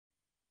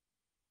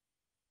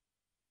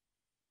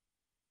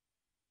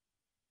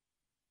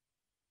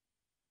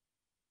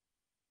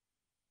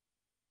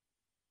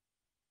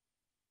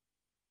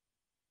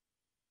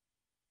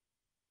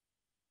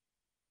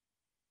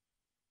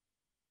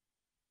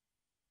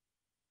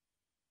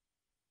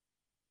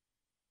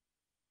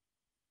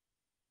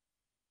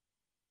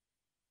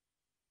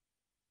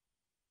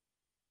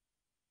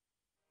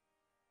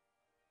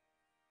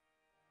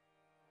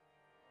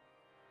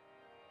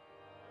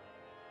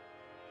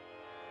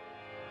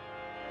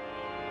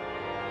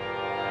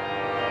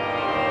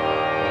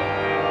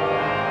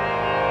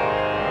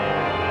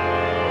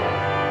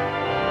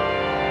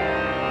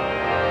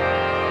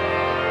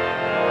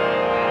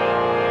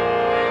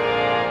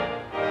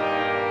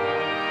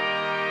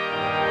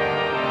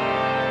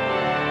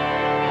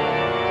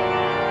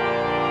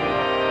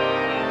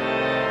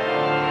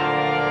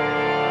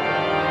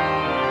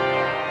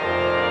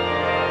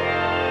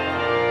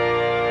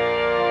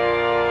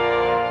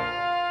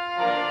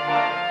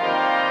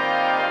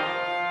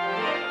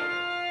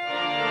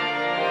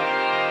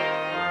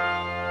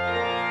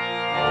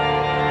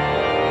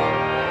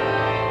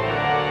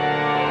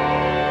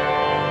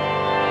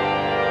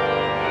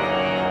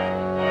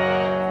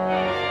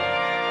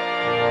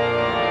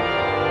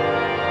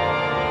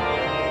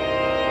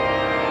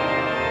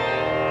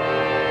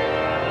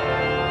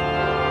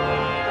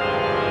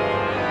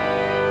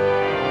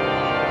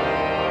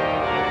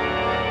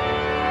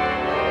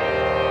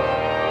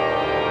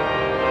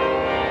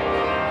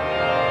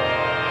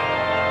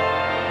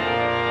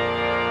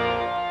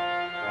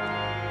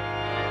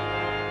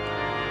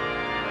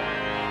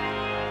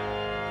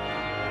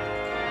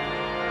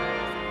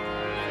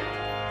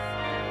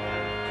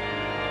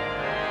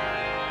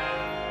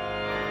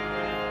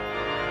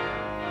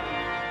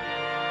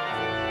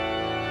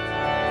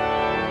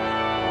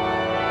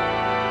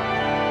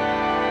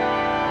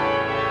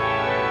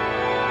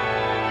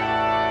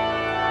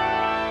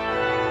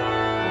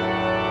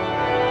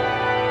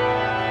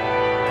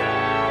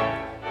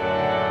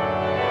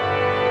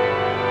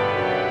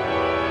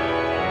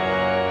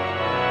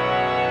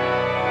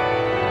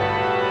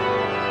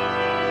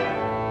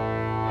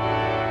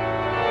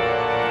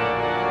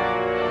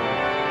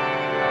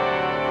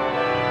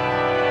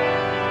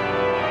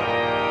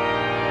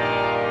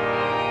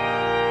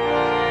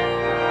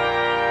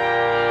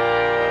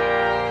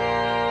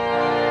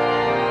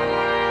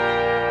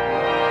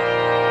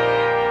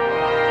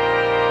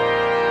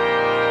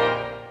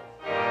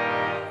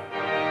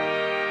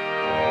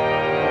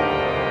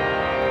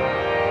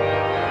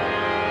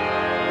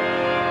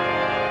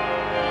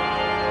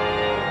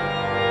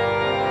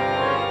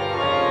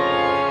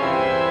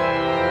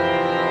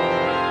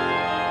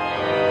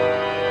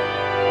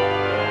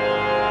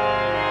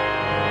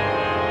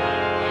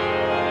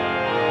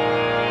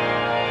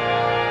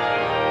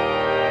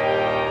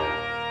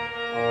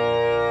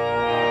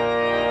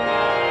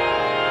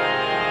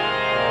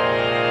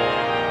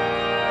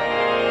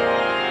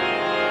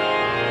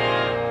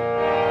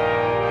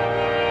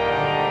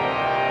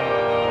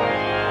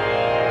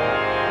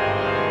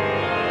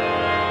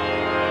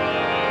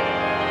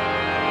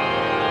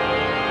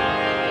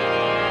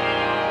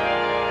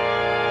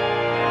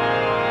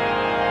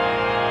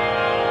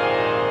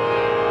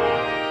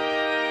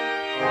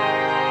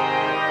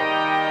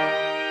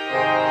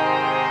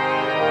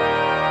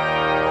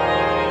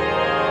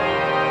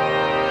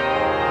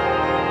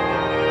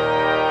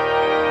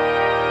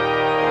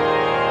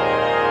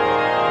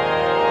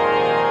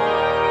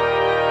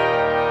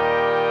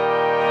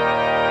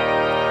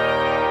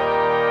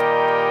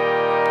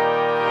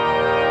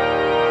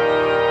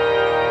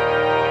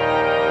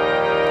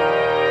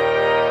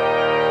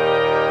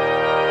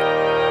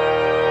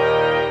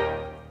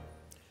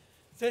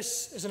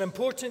This is an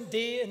important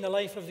day in the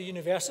life of the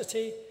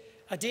university,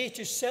 a day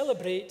to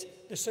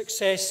celebrate the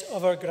success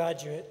of our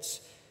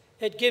graduates.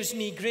 It gives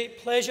me great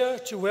pleasure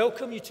to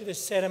welcome you to this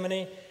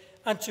ceremony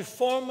and to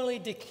formally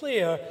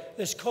declare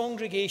this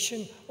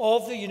congregation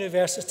of the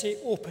university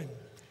open.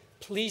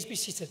 Please be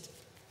seated.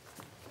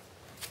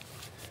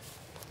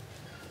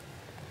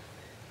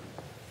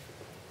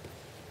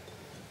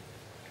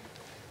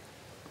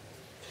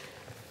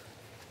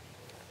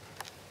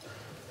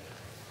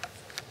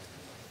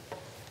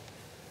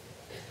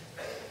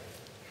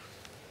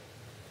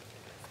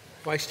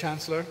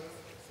 Vice-Chancellor,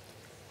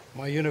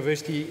 my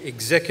university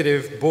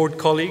executive board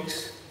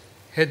colleagues,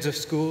 heads of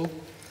school,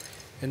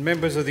 and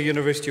members of the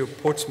University of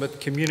Portsmouth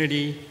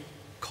community,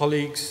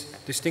 colleagues,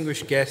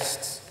 distinguished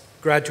guests,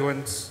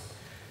 graduates,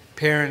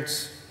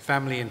 parents,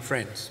 family, and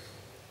friends.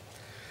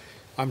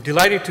 I'm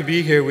delighted to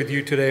be here with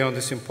you today on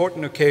this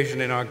important occasion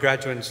in our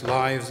graduates'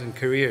 lives and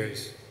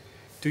careers.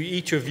 To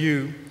each of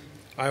you,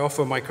 I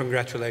offer my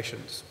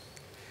congratulations.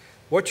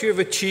 What you have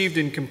achieved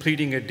in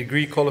completing a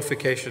degree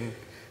qualification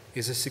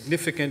is a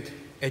significant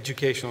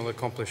educational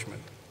accomplishment.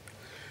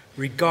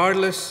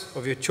 Regardless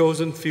of your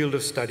chosen field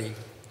of study,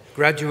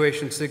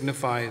 graduation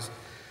signifies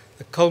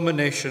the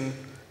culmination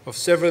of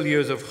several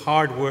years of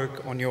hard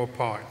work on your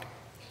part.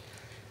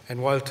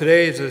 And while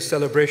today is a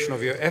celebration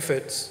of your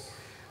efforts,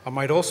 I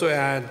might also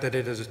add that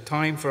it is a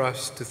time for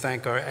us to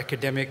thank our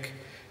academic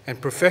and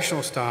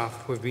professional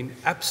staff who have been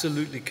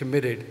absolutely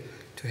committed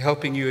to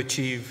helping you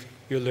achieve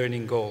your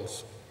learning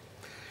goals.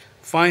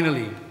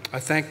 Finally, I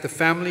thank the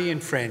family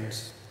and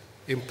friends,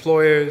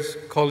 employers,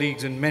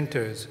 colleagues, and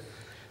mentors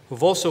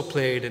who've also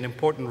played an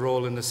important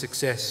role in the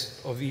success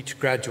of each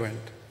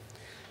graduate.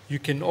 You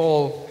can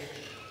all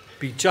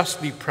be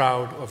justly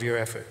proud of your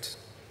efforts.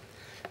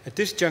 At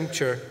this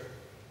juncture,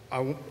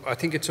 I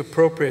think it's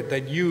appropriate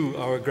that you,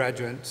 our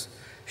graduates,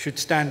 should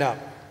stand up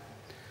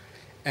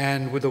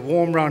and with a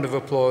warm round of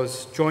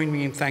applause, join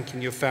me in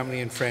thanking your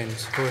family and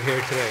friends who are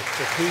here today.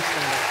 So please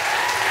stand up.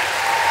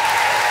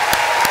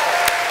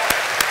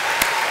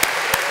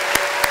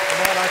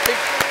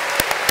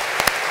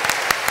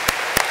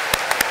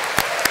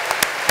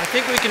 I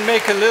think we can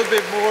make a little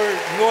bit more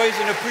noise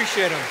and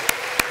appreciate them.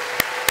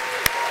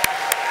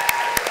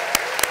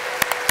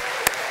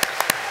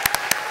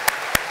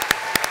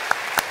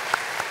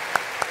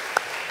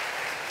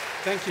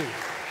 Thank you.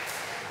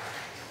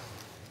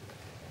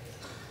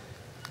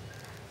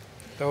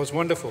 That was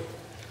wonderful.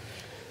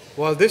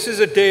 While this is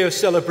a day of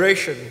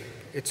celebration,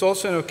 it's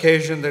also an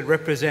occasion that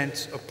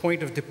represents a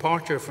point of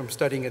departure from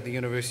studying at the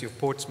University of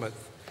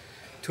Portsmouth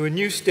to a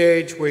new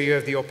stage where you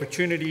have the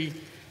opportunity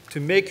to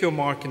make your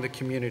mark in the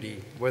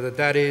community, whether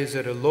that is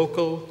at a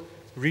local,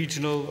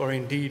 regional, or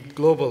indeed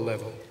global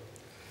level.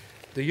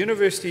 The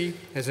university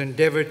has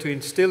endeavored to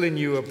instill in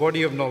you a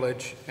body of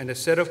knowledge and a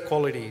set of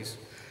qualities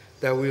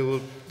that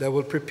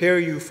will prepare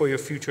you for your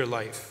future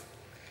life.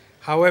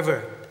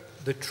 However,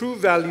 the true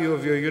value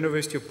of your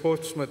University of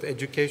Portsmouth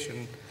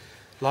education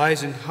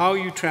lies in how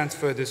you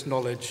transfer this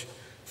knowledge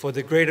for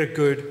the greater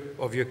good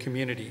of your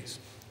communities.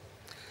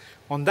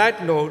 On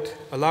that note,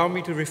 allow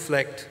me to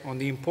reflect on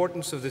the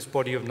importance of this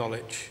body of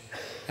knowledge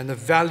and the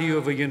value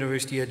of a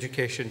university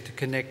education to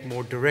connect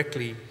more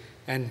directly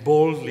and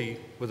boldly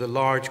with the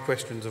large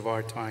questions of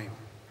our time.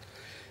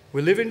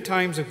 We live in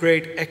times of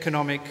great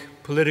economic,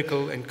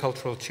 political, and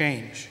cultural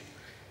change,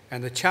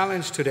 and the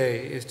challenge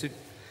today is to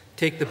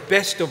take the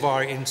best of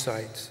our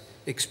insights,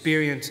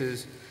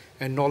 experiences,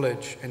 and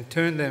knowledge and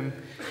turn them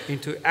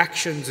into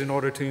actions in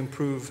order to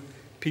improve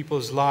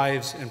people's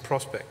lives and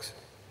prospects.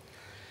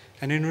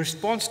 And in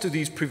response to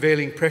these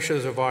prevailing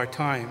pressures of our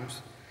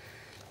times,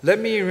 let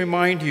me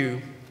remind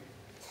you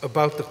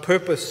about the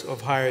purpose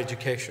of higher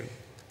education.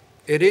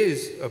 It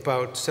is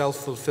about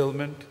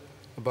self-fulfillment,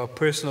 about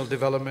personal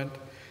development,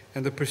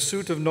 and the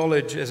pursuit of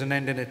knowledge as an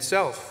end in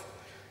itself,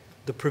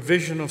 the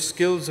provision of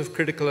skills of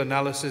critical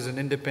analysis and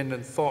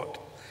independent thought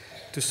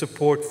to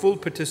support full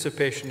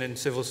participation in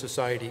civil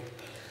society.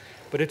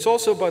 But it's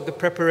also about the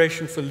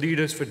preparation for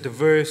leaders for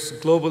diverse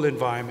global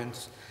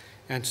environments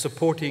and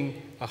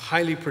supporting a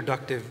highly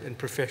productive and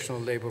professional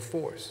labor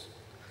force.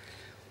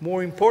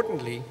 More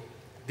importantly,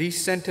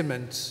 these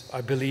sentiments,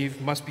 I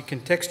believe, must be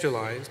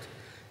contextualized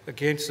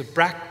against the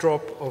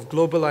backdrop of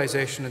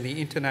globalization and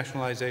the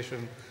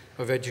internationalization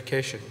of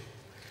education.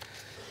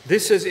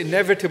 This has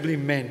inevitably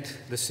meant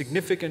the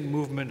significant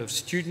movement of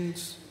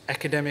students,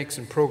 academics,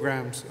 and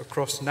programs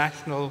across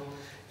national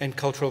and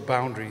cultural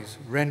boundaries,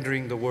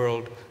 rendering the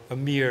world a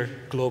mere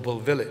global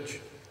village.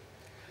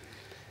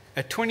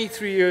 At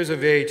 23 years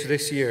of age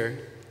this year,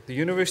 the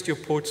University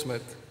of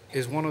Portsmouth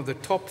is one of the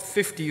top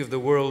 50 of the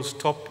world's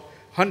top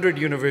 100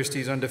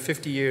 universities under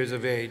 50 years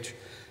of age,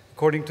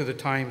 according to the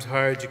Times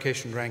Higher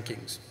Education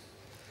Rankings.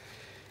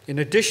 In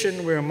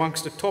addition, we're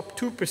amongst the top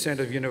 2%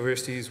 of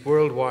universities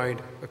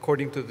worldwide,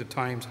 according to the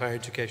Times Higher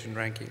Education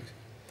Rankings.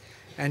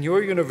 And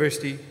your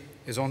university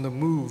is on the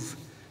move,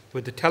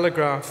 with the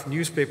Telegraph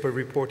newspaper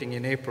reporting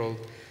in April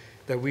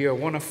that we are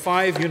one of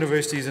 5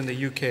 universities in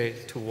the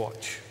UK to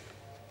watch.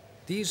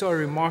 These are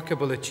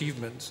remarkable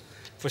achievements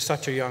for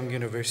such a young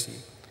university,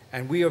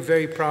 and we are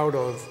very proud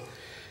of,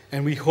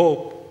 and we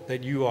hope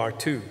that you are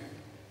too.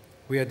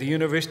 We at the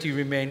university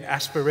remain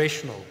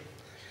aspirational,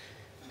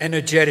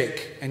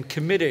 energetic, and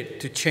committed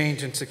to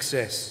change and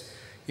success,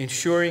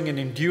 ensuring an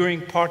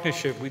enduring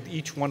partnership with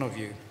each one of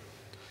you.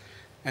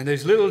 And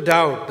there's little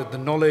doubt that the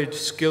knowledge,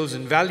 skills,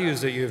 and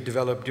values that you have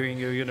developed during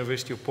your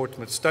University of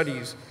Portsmouth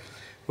studies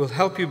will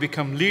help you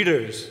become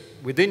leaders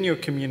within your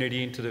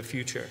community into the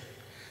future.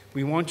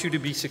 We want you to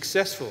be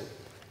successful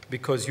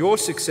because your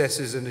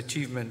successes and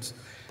achievements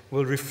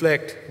will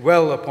reflect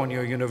well upon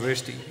your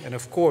university. And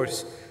of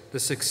course, the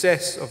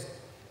success of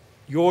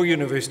your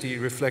university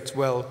reflects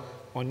well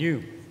on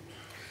you.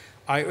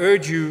 I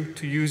urge you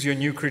to use your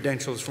new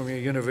credentials from your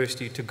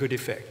university to good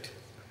effect.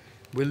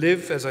 We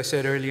live, as I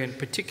said earlier, in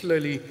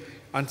particularly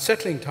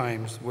unsettling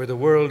times where the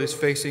world is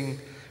facing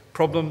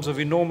problems of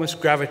enormous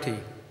gravity,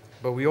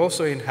 but we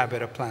also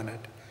inhabit a planet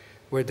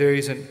where there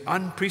is an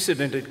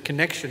unprecedented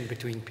connection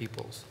between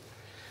peoples.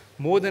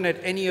 More than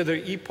at any other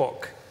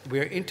epoch, we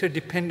are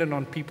interdependent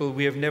on people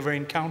we have never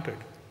encountered.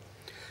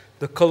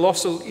 The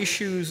colossal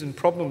issues and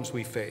problems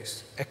we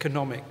face,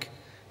 economic,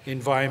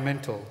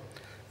 environmental,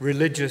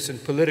 religious,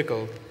 and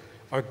political,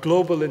 are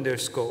global in their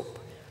scope.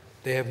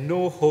 They have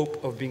no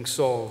hope of being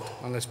solved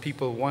unless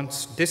people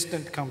once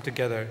distant come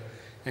together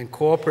and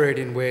cooperate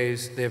in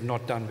ways they have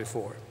not done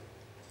before.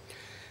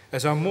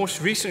 As our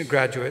most recent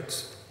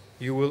graduates,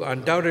 you will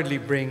undoubtedly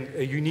bring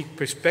a unique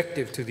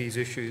perspective to these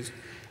issues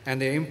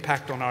and their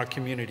impact on our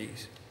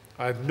communities.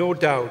 I have no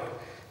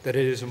doubt that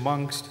it is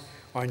amongst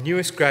our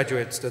newest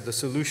graduates that the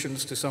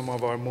solutions to some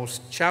of our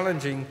most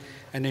challenging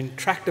and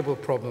intractable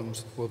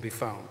problems will be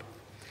found.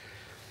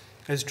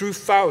 As Drew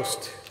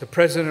Faust, the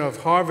president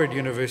of Harvard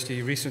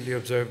University, recently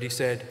observed, he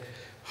said,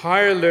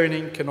 "Higher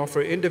learning can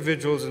offer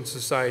individuals and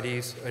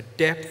societies a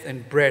depth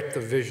and breadth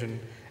of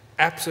vision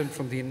absent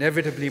from the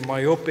inevitably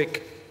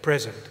myopic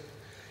present.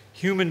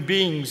 Human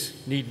beings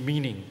need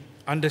meaning,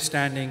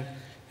 understanding,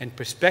 and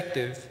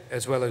perspective,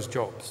 as well as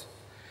jobs.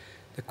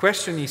 The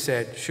question," he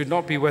said, "should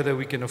not be whether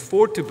we can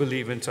afford to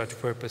believe in such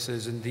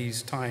purposes in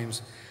these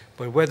times,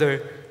 but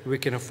whether we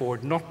can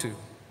afford not to."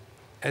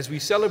 As we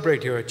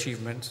celebrate your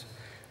achievements,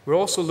 we're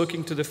also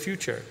looking to the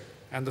future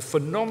and the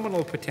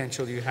phenomenal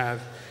potential you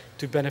have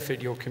to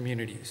benefit your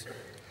communities.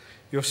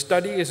 Your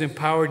study has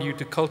empowered you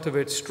to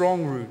cultivate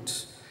strong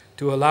roots,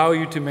 to allow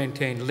you to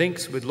maintain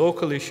links with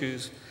local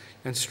issues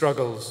and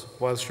struggles,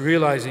 whilst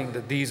realizing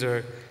that these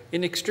are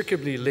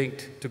inextricably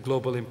linked to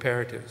global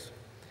imperatives.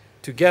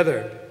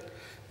 Together,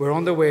 we're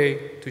on the way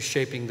to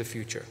shaping the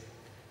future.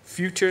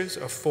 Futures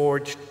are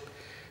forged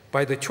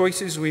by the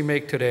choices we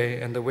make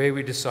today and the way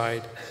we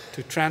decide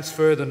to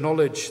transfer the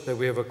knowledge that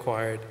we have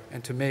acquired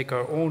and to make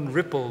our own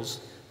ripples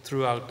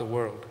throughout the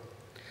world.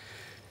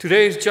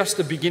 Today is just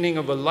the beginning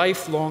of a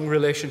lifelong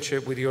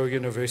relationship with your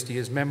university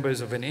as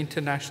members of an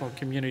international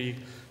community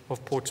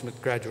of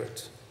Portsmouth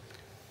graduates.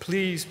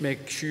 Please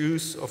make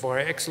use of our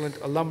excellent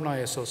alumni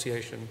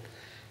association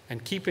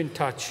and keep in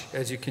touch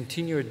as you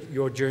continue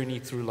your journey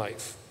through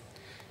life.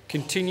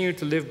 Continue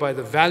to live by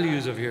the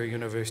values of your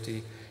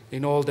university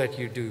in all that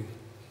you do.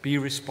 Be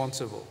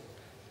responsible,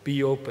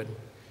 be open,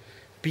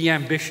 be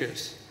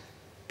ambitious,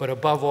 but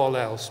above all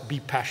else, be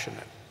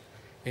passionate.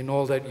 In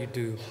all that you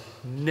do,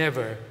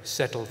 never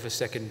settle for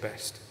second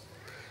best.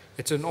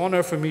 It's an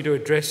honor for me to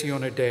address you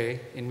on a day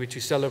in which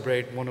you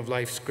celebrate one of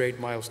life's great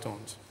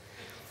milestones.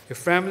 Your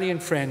family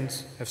and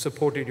friends have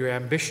supported your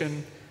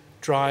ambition,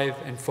 drive,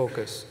 and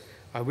focus.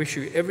 I wish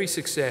you every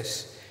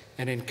success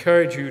and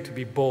encourage you to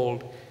be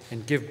bold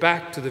and give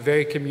back to the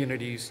very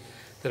communities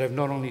that have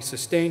not only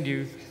sustained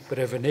you, but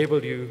have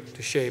enabled you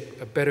to shape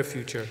a better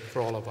future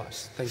for all of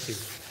us. Thank you.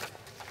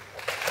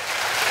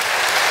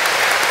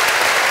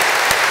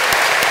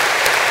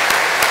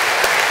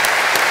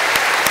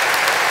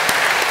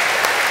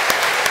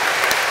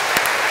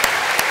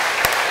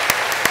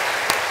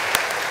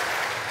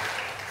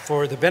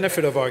 For the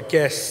benefit of our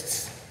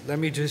guests, let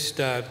me just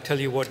tell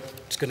you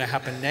what's going to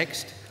happen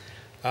next.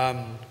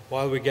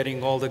 While we're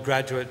getting all the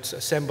graduates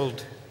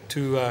assembled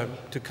to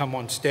come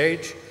on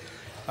stage,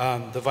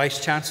 the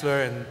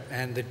Vice-Chancellor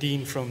and the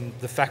Dean from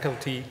the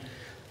faculty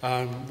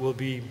will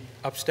be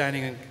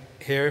upstanding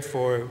here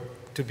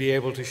to be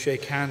able to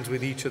shake hands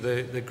with each of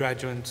the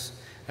graduates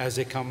as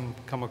they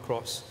come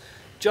across.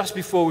 Just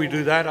before we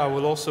do that, I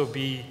will also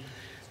be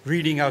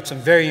reading out some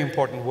very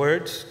important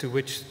words to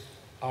which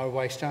our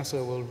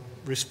Vice-Chancellor will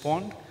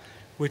respond,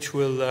 which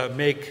will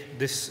make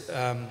this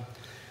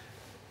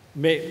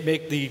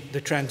make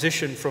the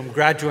transition from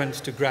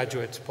graduates to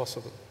graduates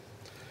possible.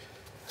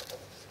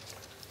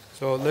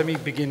 So let me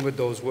begin with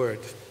those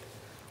words.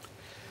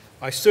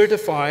 I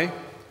certify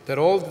that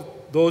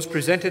all those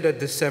presented at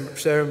this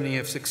ceremony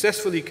have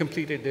successfully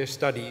completed their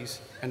studies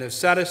and have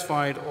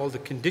satisfied all the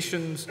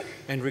conditions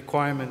and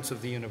requirements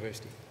of the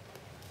university.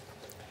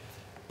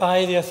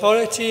 By the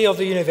authority of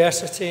the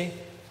university,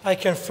 I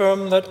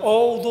confirm that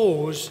all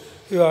those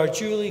who are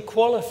duly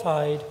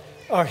qualified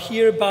are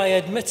hereby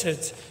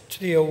admitted to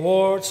the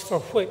awards for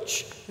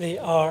which they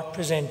are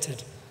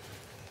presented.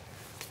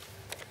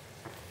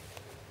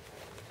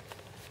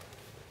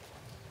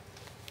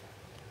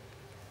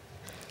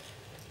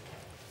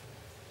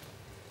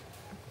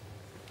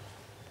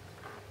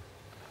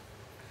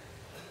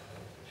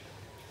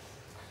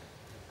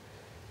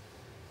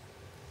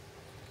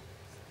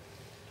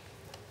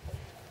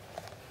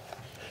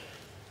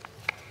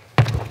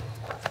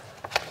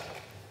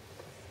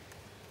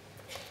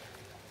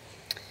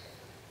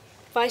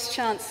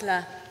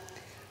 Vice-Chancellor,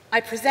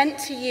 I present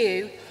to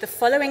you the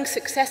following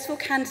successful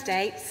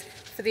candidates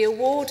for the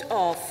award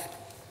of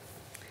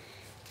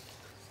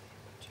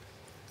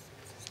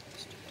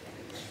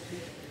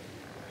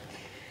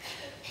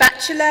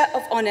Bachelor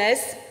of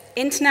Honours,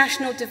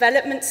 International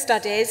Development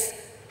Studies,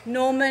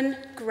 Norman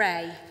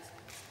Gray.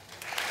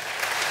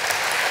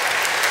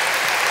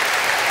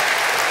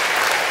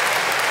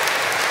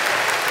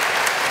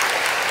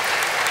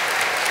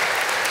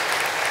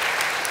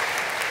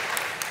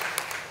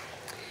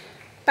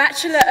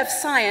 Bachelor of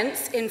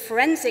Science in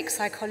Forensic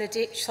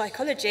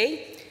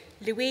Psychology,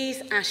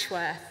 Louise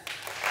Ashworth.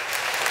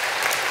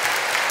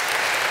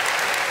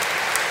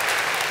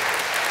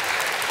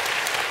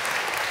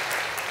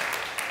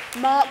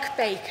 Mark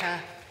Baker.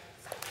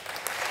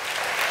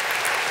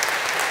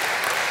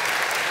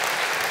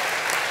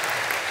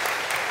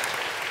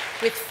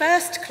 With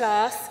first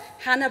class,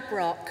 Hannah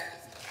Brock.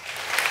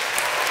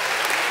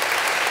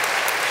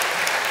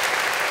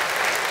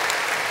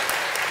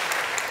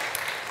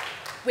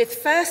 With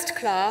first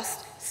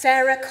class,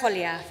 Sarah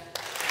Collier.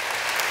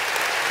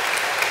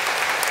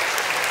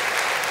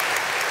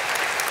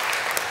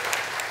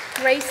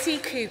 Gracie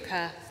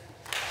Cooper.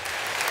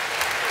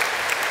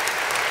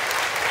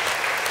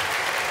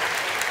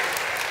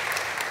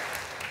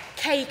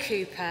 Kay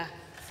Cooper.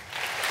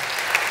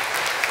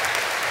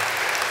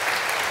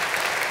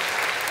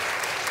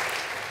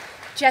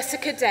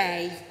 Jessica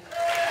Day.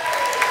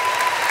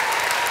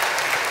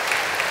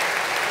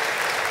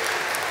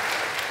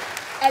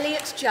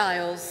 Elliot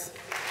Giles.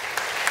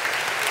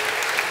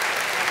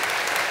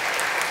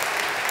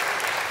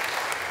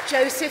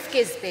 Joseph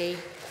Gisby.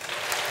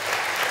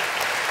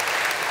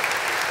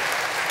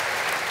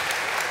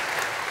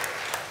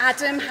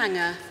 Adam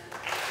Hanger.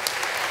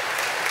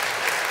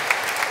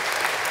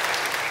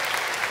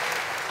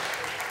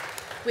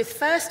 With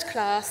first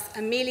class,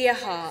 Amelia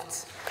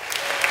Hart.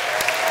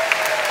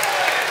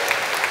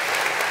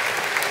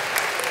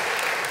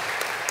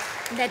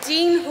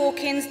 Nadine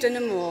Hawkins de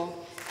Nemours.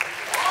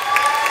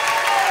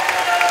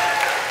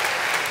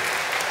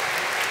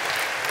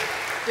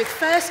 With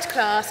first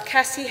class,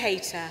 Cassie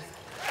Hayter.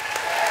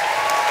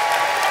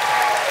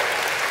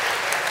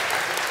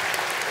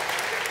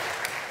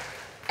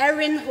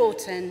 Erin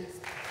Horton.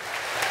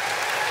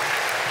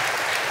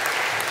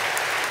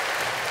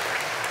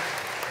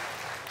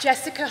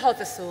 Jessica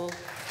Hothersall.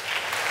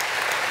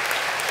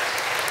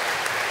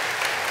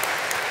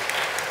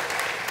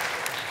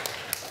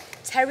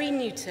 Terry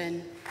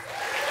Newton.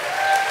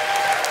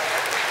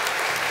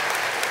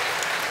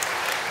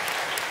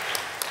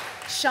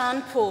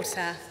 Sean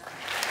Porter.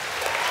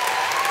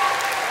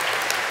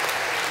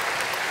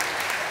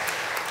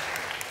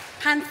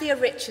 Panthea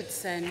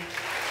Richardson.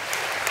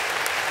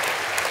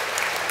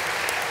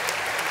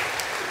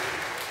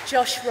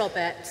 Josh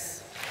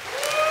Roberts.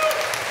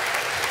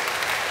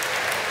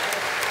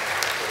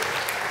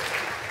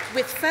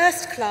 With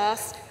first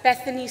class,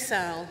 Bethany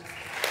Searle.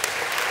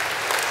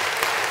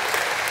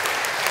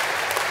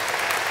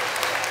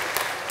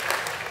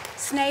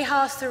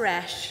 Sneha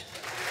Suresh.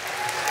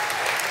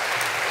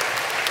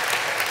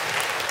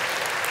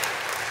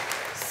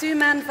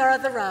 Suman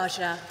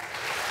Varadaraja.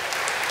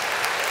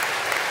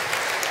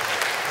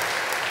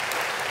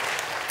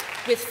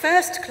 With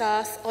first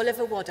class,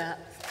 Oliver Waddup.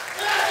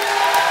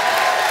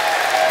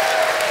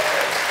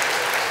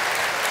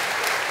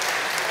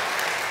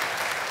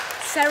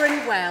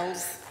 Seren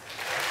Wells.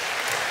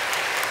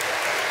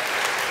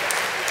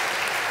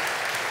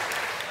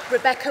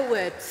 Rebecca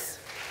Woods.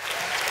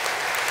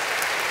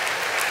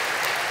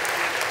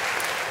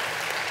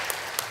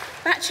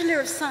 Bachelor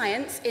of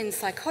Science in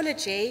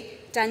Psychology,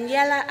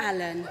 Daniela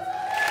Allen.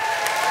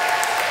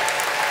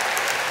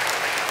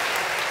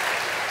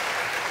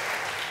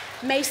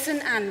 Mason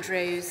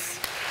Andrews.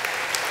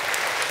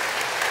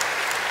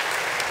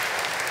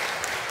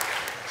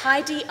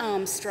 Heidi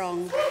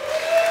Armstrong.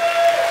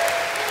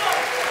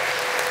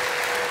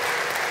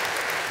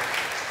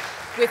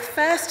 With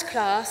first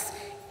class,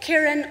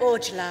 Kiran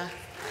Orjla.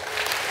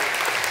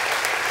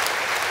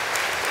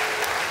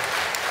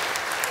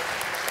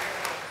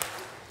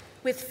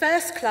 With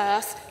first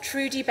class,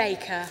 Trudy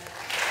Baker.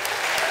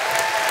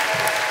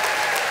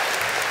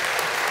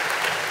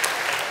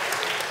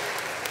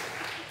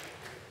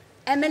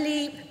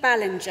 Emily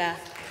Ballinger.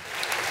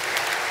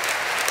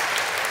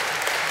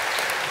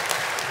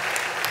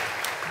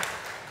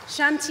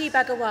 Shanti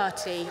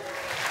Bhagawati.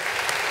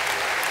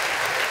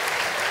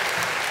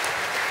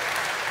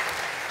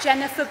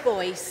 Jennifer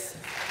Boyce.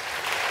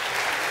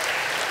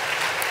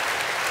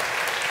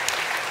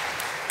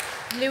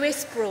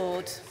 Lewis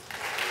Broad.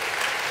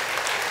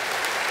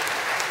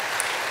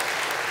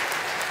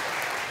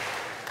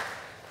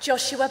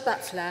 Joshua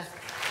Butler.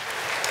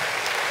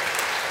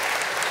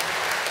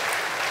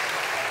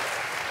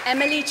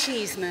 Emily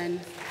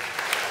Cheeseman.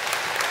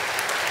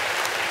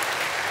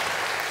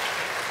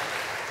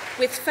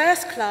 With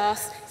first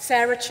class,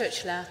 Sarah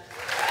Chuchler.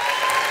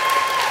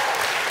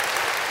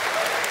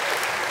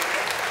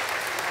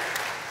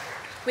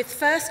 With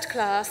first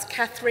class,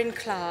 Catherine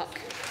Clark.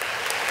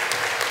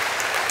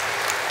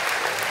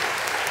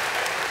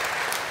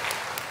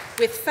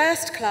 With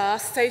first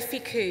class,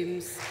 Sophie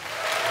Coombs.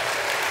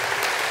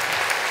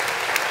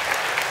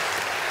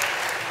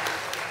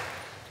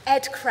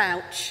 Ed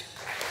Crouch.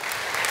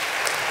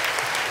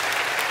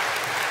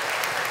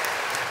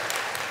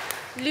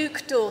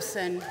 Luke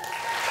Dawson.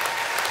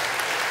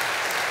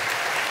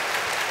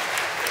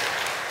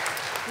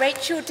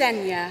 Rachel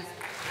Denyer.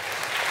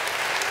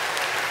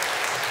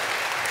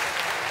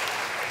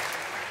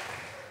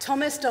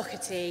 Thomas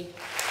Doherty.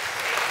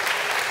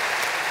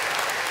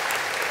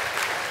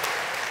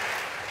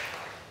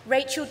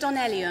 Rachel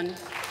Donnellion.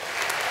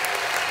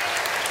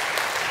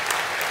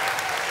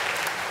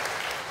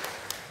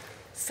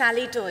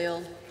 Sally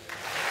Doyle.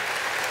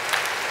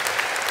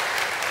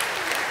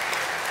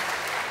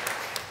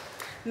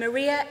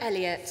 Maria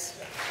Elliott.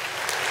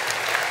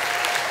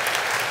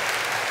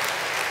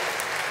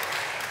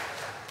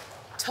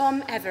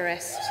 Tom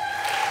Everest.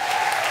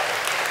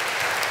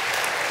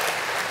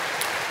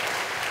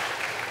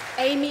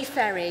 Amy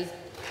Ferry.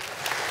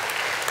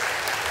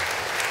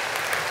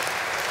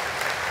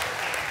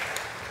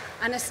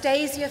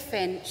 Anastasia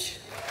Finch.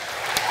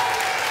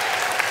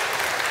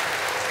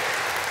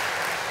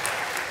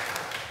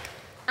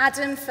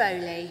 Adam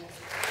Foley.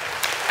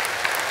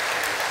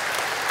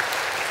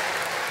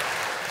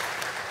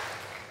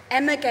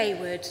 Emma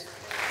Gaywood.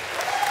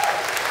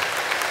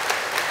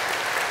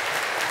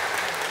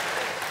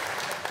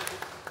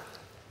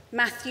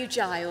 Matthew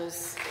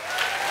Giles.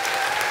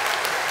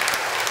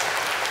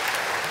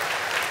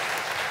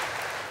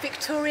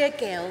 Victoria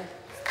Gill.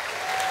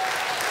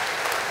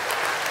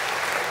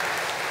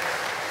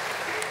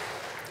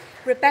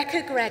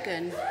 Rebecca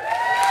Gregan.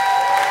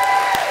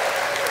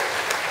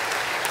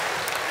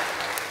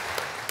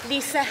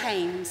 Lisa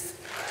Haynes.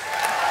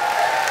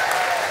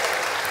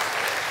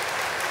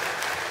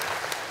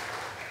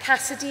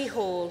 Cassidy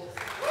Hall.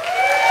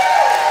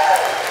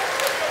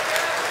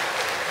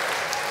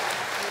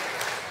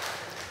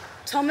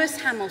 Thomas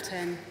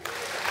Hamilton.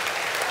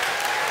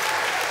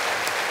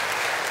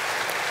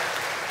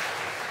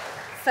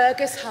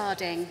 Fergus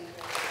Harding.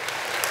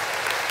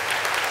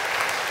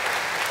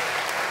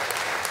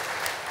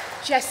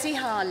 Jessie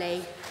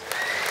Harley.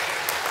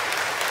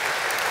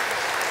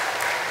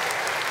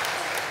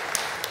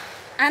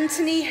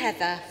 Anthony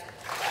Heather.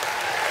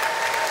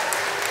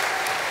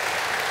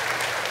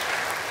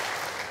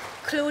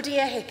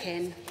 Claudia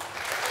Hickin.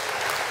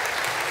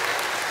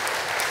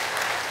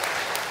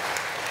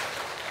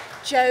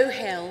 Joe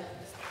Hill.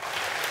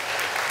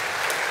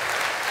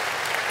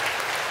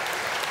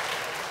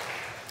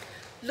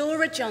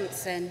 Laura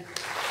Johnson.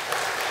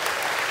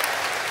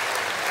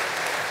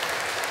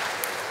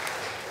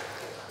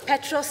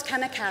 Petros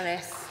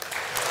Kanakaris.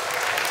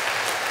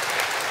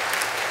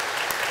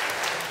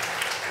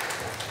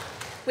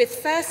 With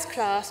first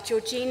class,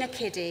 Georgina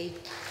Kiddy.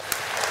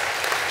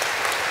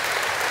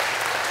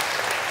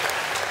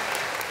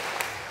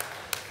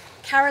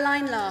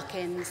 Caroline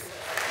Larkins.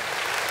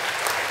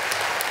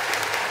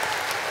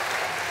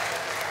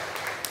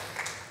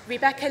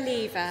 Rebecca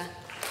Lever.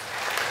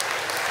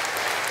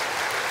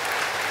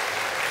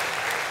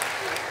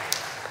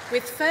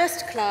 With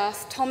first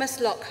class, Thomas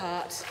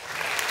Lockhart.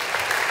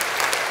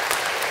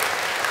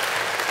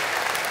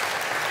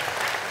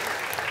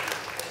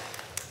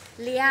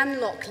 Leanne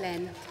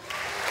Loughlin.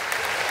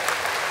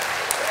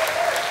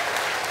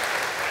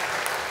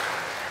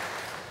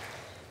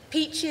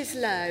 Peaches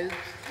Lowe.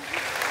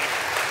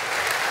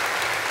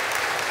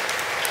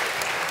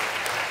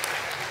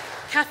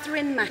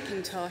 Catherine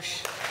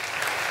McIntosh.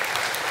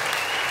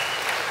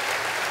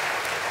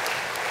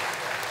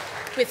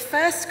 With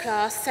first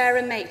class,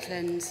 Sarah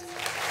Maitland.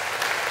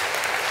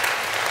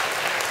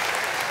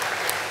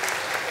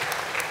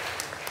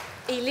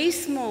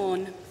 Elise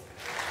Morn.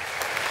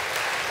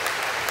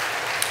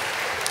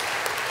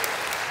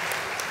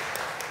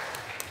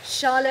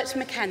 Charlotte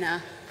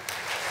McKenna.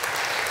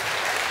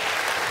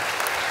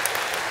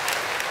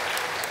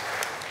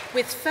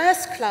 With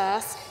first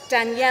class,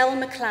 Danielle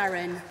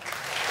McLaren.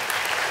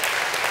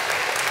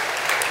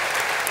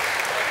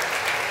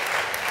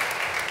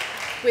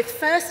 With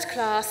first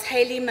class,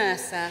 Hayley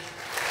Mercer.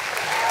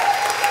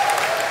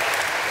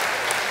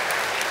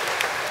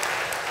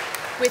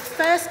 With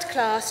first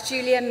class,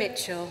 Julia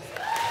Mitchell.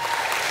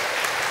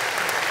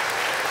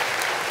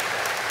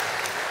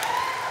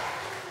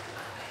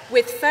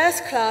 With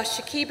first class,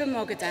 Shakiba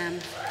Mogadam.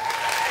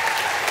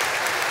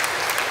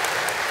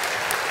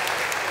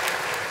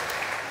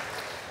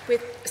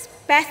 With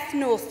Beth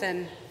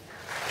Northam.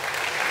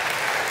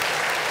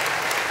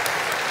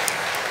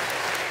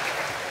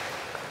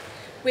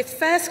 With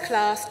first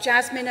class,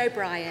 Jasmine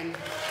O'Brien.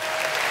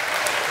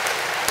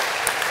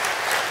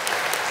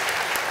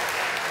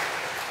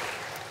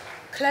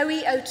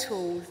 Chloe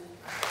O'Toole.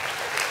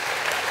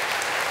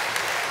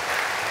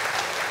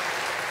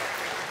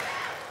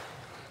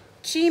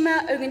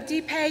 Chima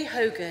Ogundipe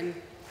Hogan.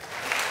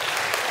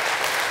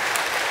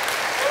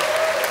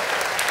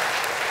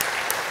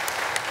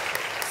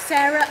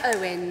 Sarah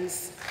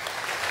Owens.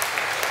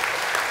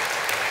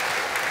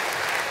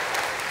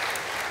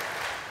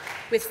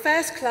 With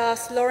first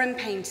class, Lauren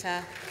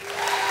Painter.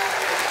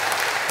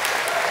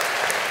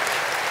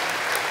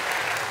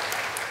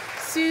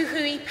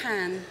 Fui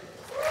Pan.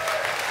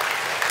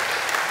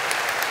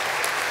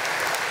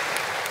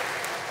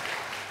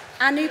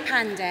 Anu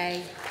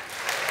Pandey.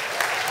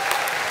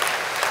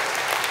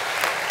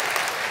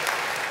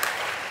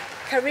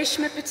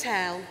 Karishma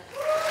Patel.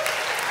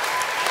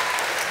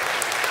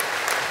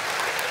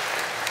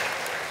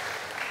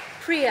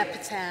 Priya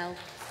Patel.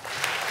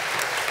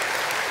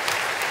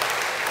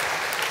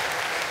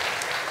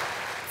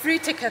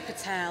 Frutika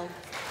Patel.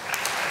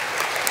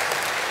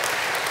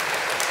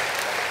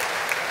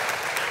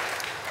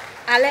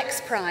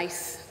 Alex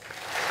Price.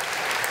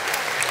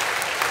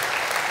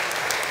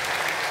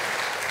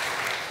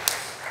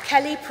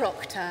 Kelly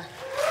Proctor.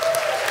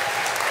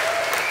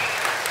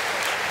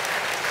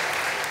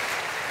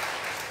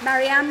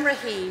 Mariam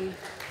Rahim.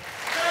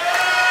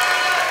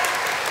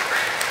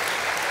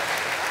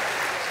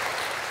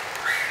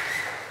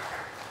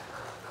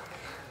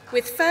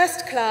 With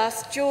first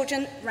class,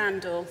 Georgian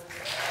Randall.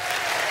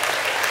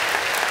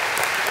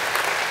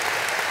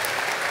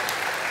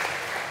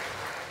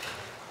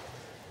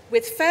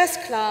 With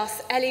first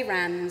class, Ellie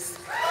Rands.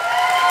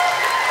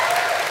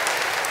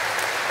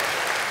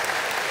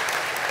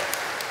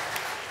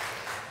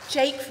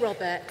 Jake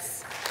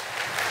Roberts.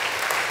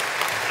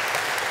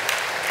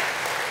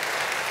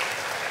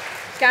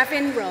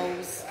 Gavin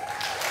Rolls.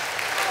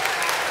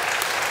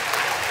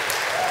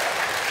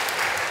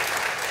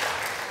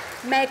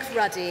 Meg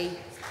Ruddy.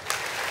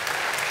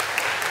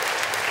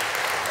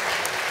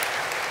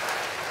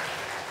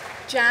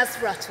 Jazz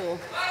Ruttle.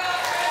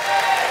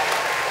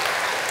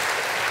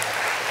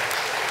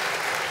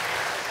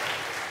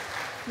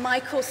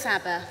 Michael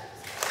Saba.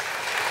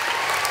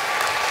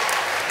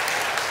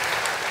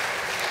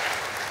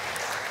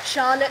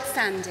 Charlotte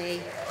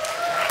Sandy.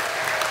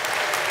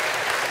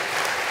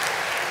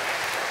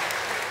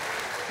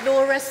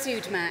 Laura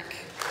Sudmak.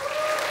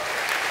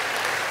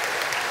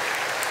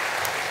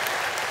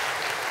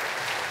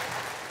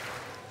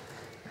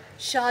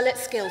 Charlotte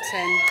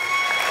Skilton.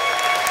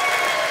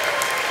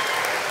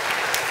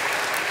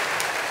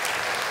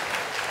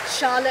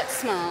 Charlotte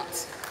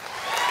Smart.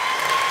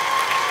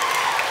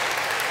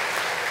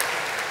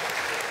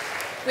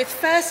 With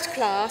first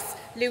class,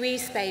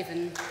 Louise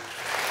Spaven.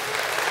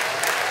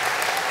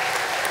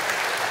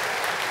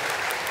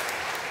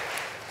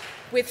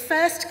 With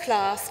first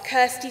class,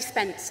 Kirsty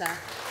Spencer.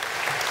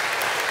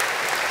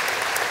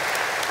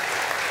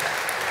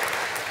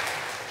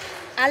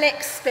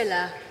 Alex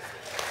Spiller.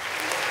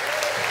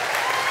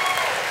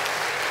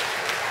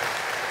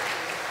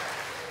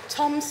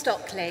 Tom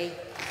Stockley.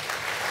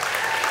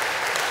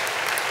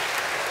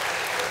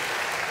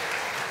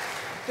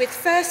 With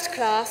first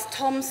class,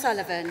 Tom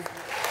Sullivan.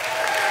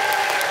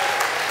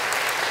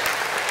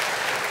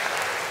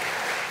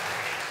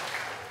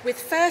 With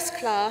first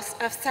class,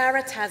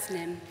 Afsara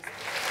Tasnim.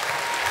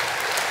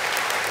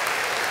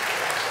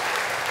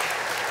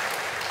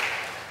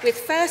 With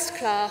first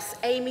class,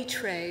 Amy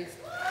True.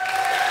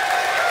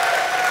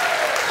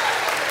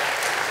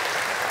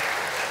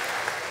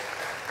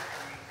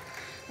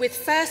 With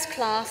first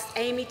class,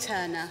 Amy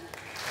Turner.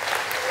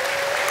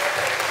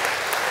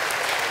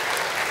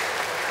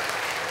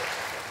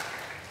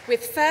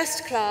 With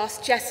first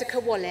class, Jessica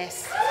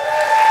Wallace.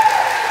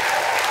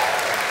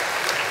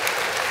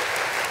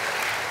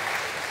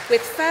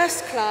 With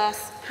first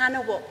class,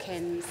 Hannah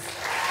Watkins.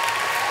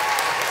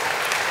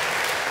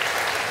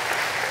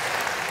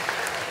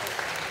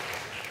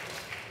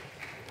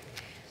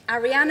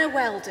 Ariana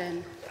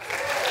Weldon.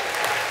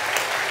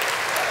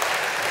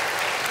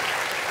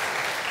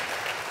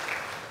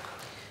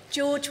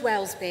 George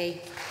Wellesby.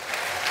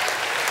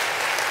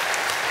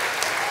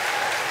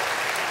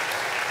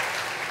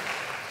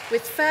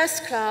 With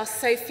first class,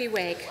 Sophie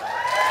Wigg.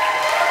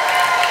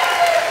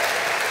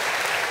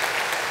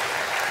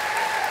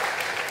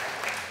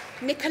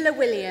 Nicola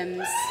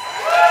Williams.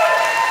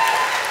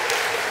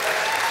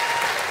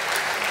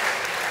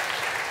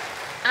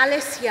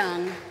 Alice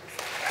Young.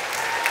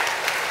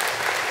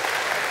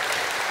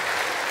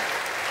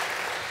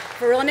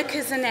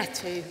 Veronica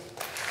Zanetu.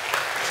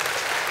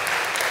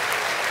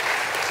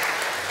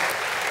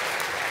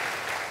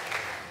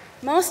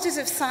 Masters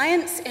of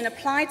Science in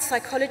Applied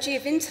Psychology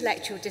of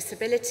Intellectual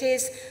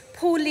Disabilities,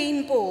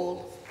 Pauline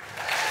Ball.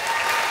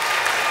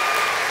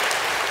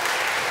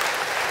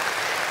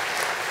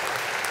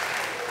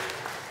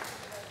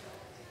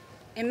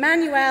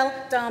 Emmanuel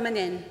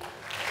Darmanin.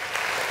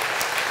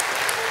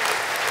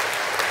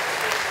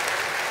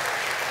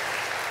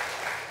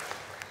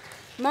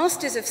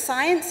 Masters of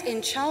Science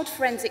in Child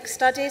Forensic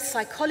Studies,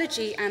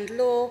 Psychology and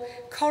Law,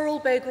 Coral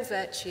Bogle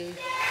Virtue.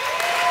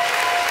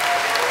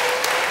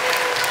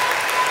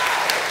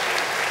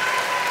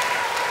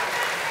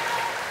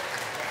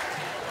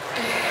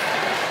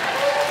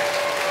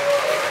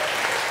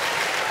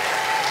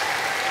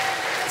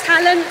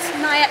 Talent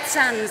Nayat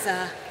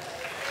Zanza.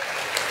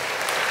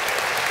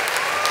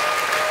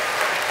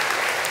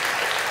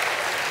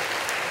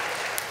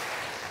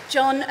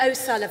 John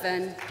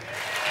O'Sullivan.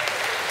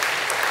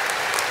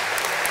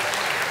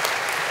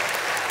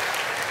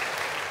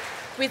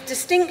 With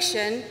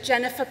distinction,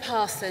 Jennifer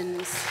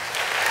Parsons.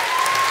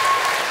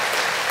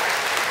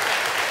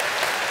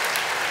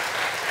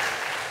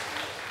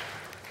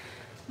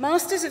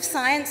 Masters of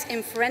Science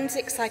in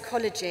Forensic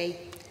Psychology.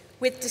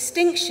 With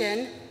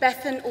distinction,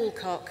 Bethan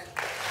Alcock.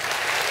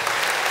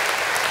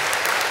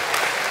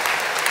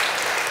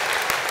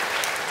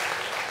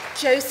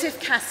 Joseph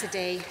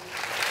Cassidy.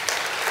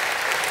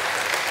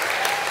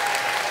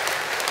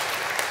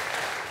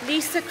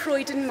 Lisa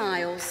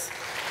Croydon-Miles.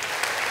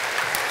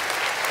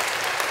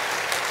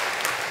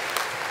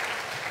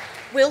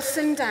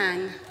 Wilson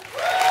Dang.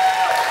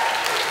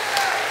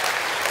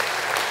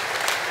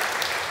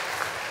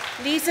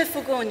 Lisa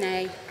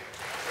Fourgonnet.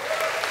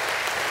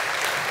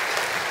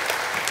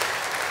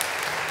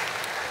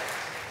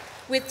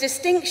 With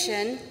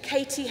distinction,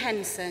 Katie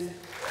Henson.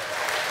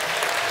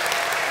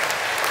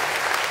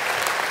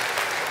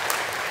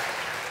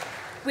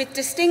 With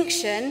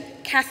distinction,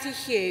 Kathy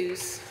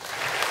Hughes.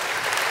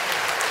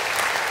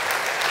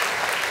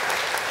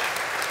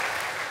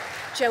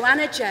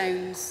 Joanna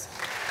Jones.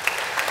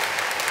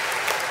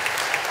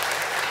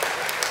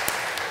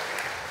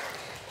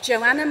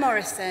 Joanna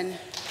Morrison.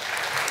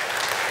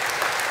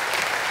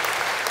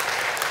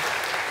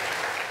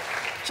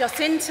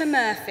 Jacinta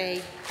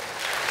Murphy.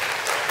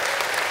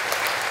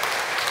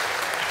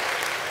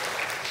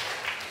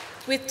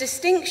 With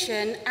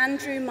distinction,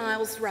 Andrew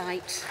Miles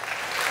Wright.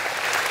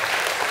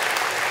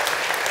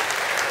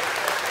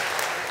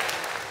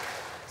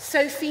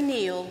 Sophie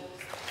Neal.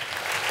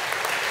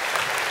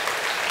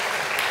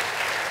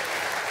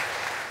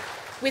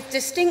 With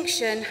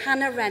distinction,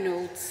 Hannah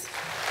Reynolds.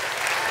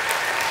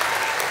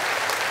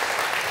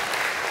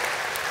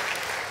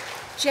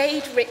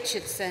 Jade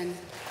Richardson.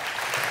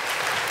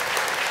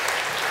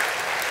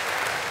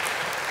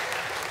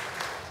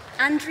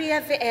 Andrea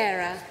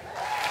Vieira.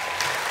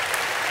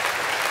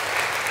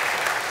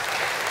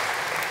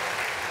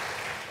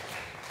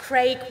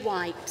 Craig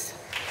White.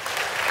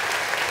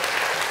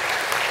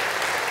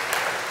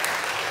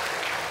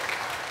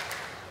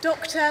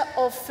 Doctor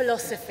of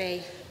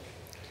Philosophy.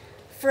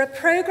 For a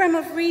programme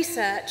of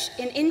research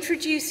in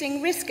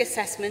introducing risk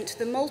assessment to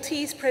the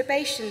Maltese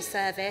Probation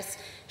Service,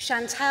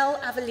 Chantal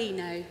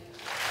Avellino.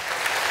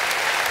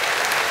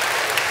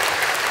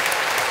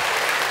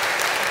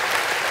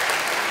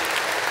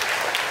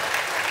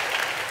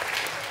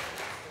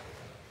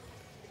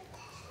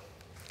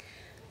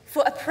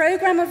 For a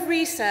programme of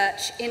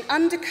research in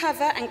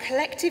undercover and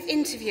collective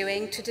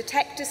interviewing to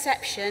detect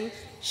deception,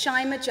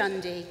 Shaima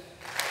Jundi.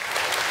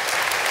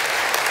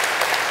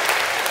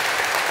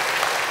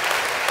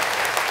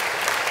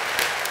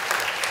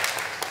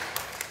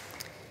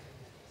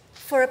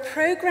 For a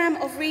programme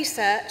of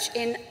research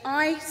in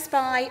I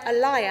Spy a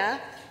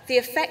Liar, the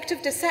effect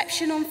of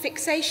deception on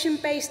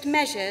fixation-based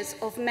measures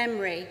of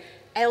memory,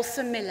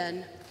 Ailsa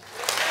Millen.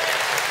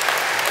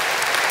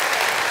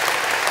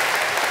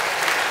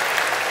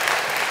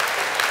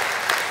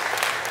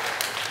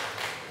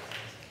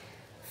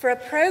 For a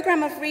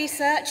programme of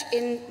research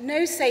in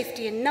No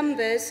Safety in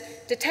Numbers,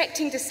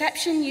 detecting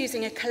deception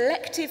using a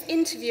collective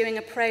interviewing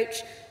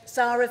approach,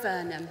 Zara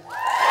Vernham.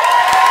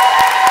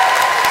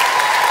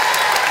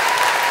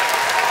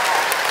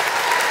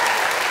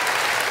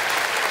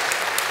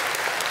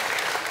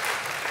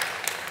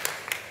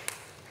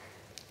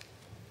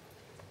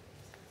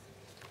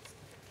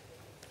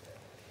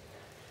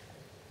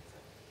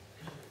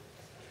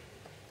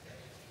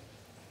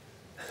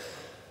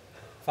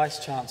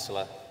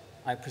 Vice-Chancellor,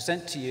 I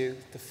present to you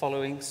the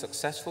following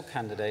successful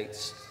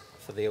candidates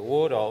for the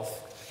award of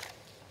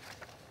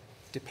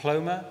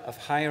Diploma of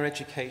Higher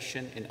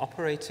Education in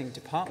Operating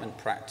Department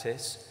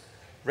Practice,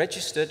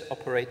 Registered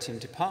Operating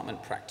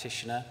Department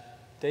Practitioner,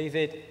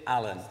 David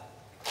Allen.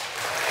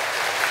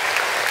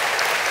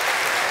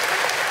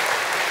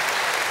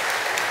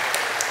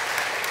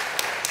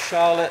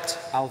 Charlotte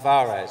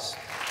Alvarez.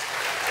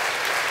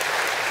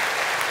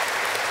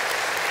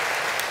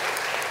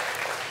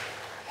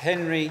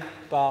 Henry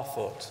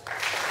Barfoot.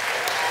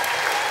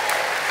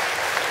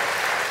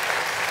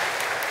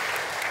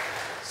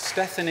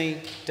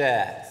 Stephanie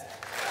Dare.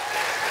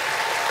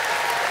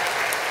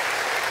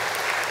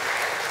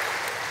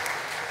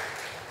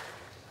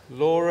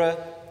 Laura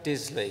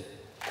Disley.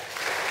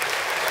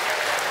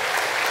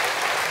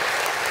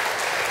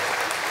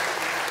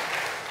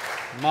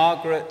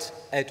 Margaret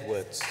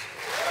Edwards.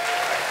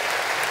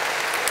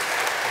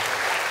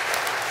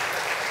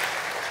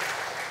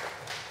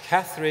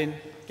 Catherine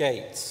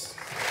Gates.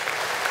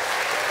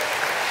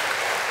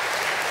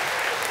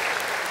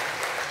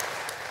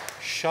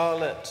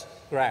 Charlotte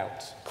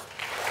Grout.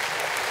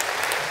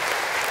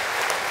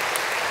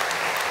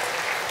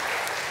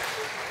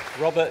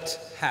 Robert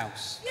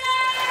House.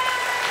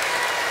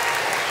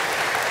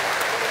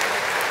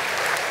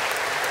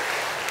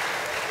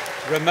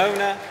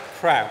 Ramona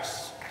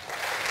Kraus.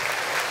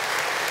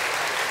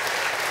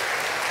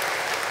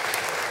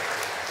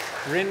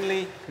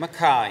 Brinley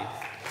Mackay.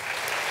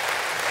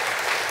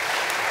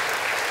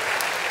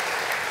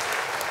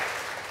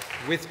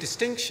 With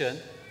distinction,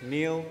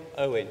 Neil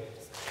Owen.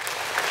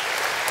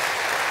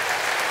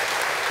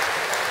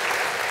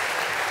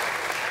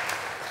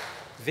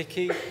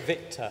 Vicky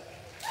Victor.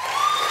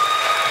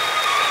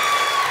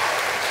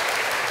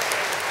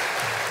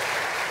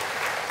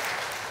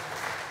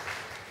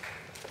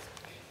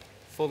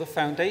 For the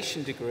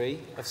foundation degree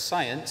of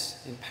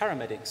science in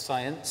paramedic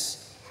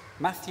science,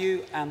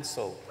 Matthew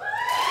Ansell.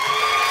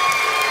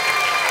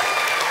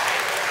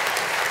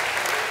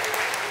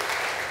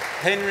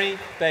 Henry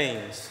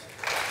Baines.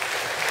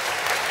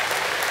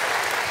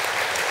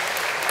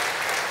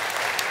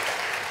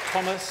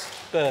 Thomas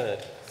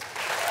Bird.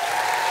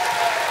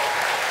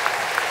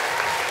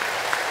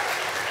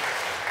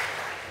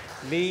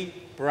 Lee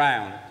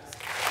Brown.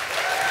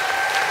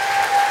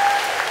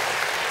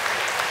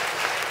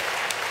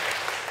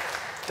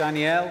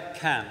 Danielle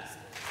Can.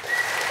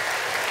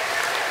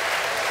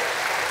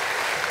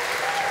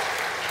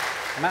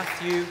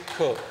 Matthew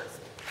Cook.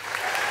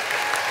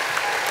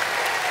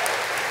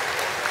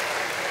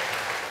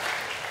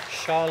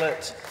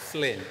 Charlotte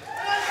Flynn.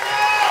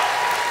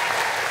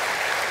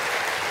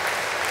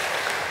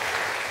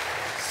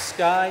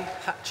 Sky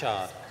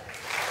Hatchard.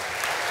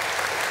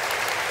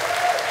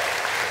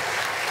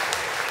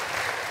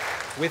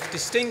 With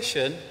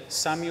distinction,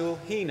 Samuel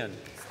Heenan.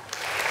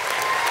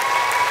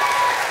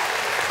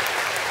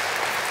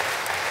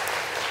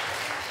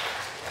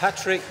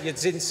 Patrick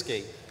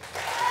Yadzinski.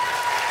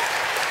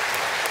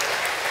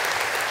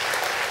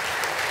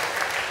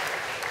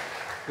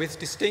 With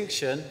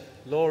distinction,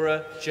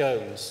 Laura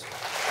Jones.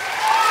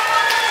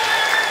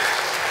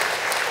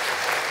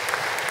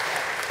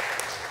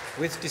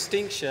 With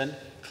distinction,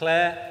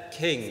 Claire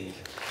King.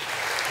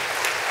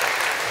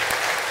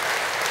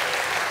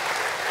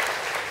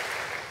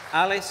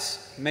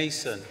 Alice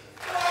Mason.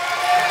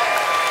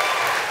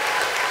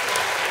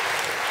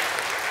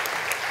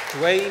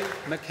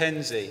 Dwayne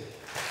Mackenzie.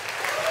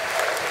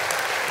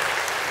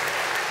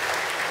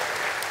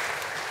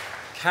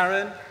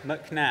 Karen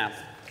McNabb.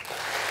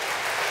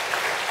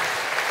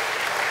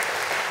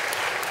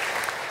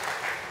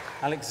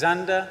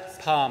 Alexander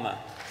Palmer.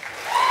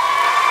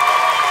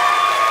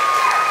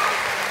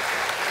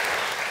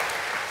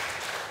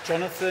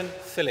 Jonathan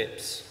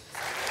Phillips.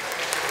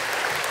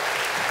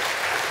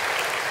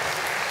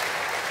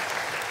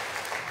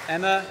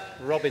 Emma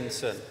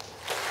Robinson.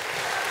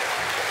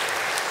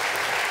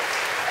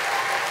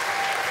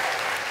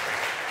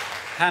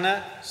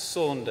 Hannah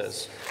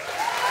Saunders.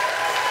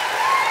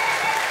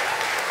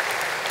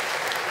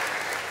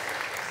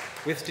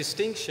 With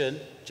distinction,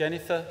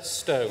 Jennifer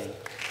Stone.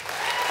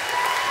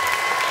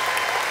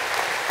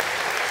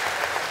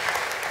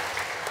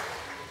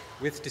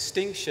 With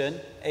distinction,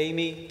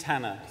 Amy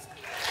Tanner.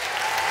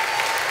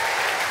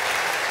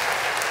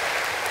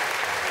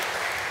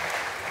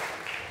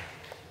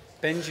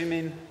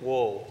 Benjamin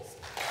Wall.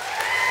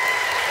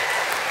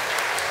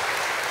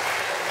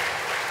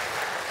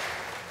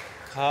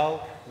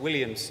 Carl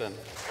Williamson.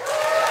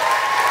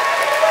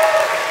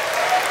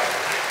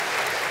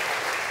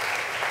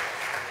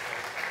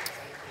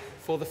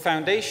 For the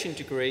foundation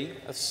degree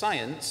of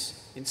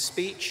science in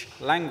speech,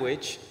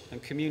 language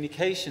and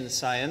communication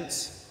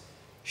science,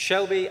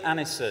 Shelby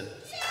Annison.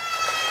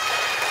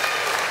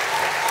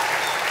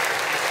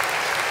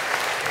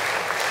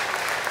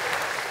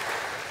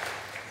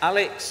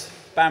 Alex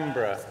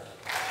Bambra.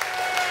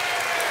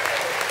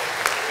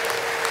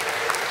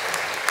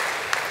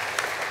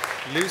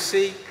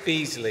 Lucy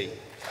Beasley.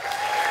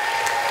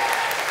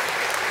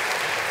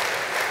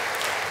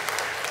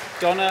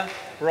 Donna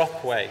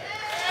Brockway.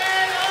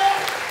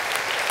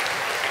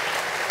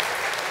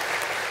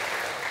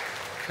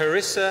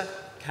 Carissa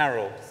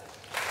Carroll.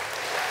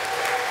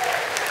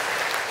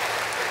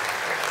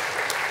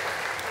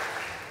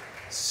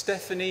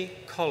 Stephanie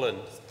Collin.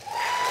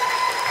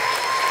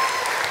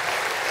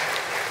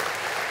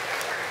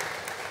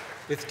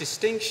 With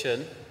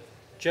distinction,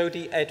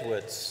 Jodie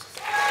Edwards.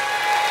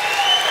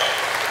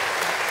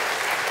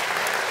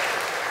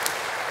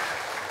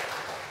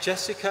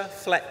 Jessica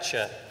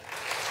Fletcher.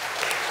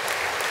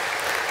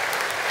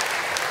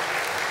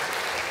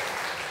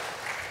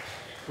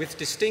 With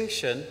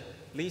distinction,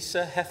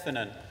 Lisa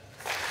Heffernan.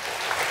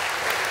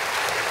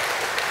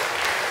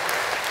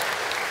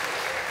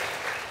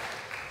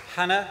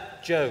 Hannah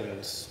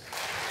Jones.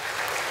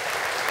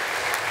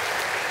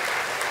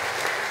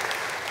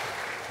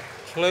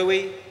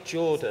 Chloe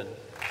Jordan.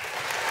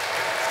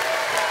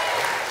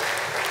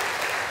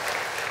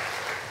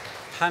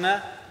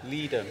 Hannah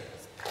Leedham.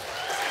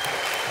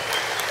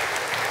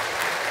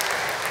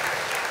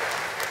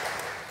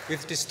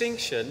 With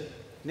distinction,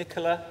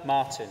 Nicola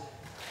Martin.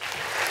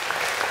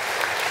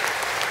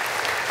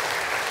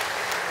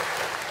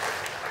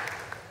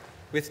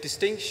 With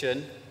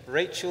distinction,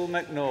 Rachel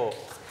McNaugh.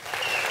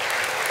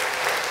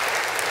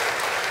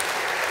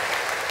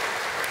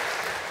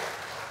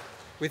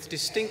 With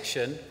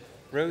distinction,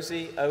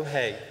 Rosie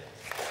O'Hay.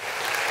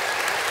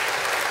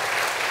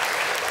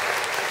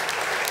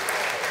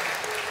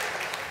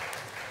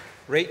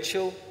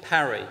 Rachel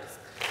Parry.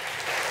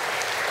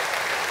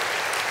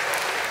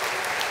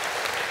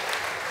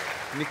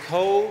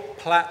 Nicole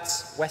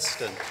Platts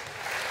Weston.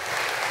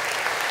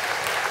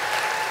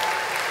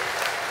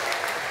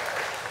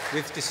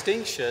 With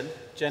distinction,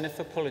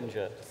 Jennifer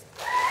Pullinger.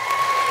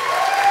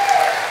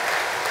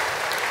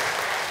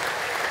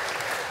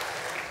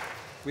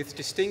 With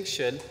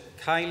distinction,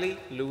 Kylie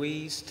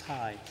Louise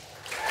Ty.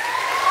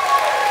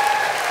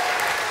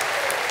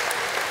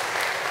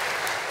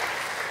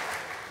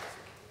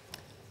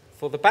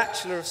 For the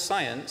Bachelor of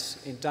Science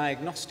in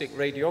Diagnostic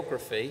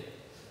Radiography,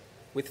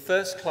 with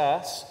first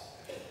class,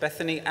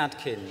 Bethany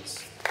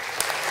Adkins.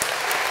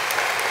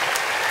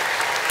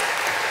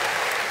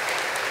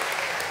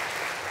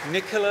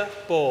 Nicola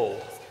Ball.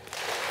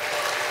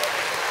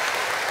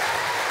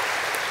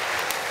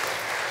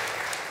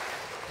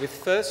 With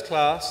first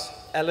class,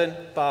 Ellen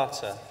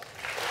Barter.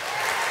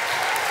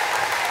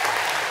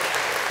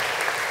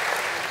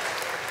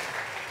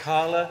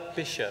 Carla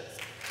Bishop.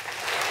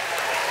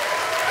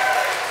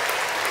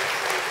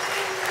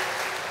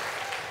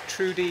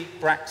 Trudy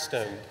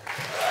Brackstone.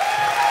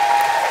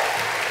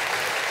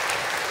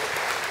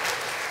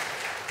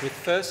 With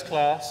first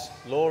class,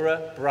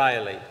 Laura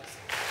Brierley.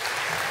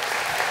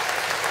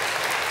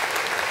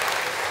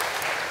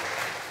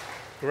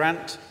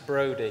 Grant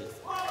Brody.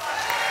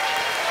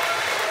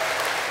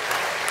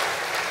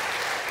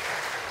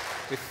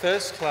 With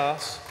first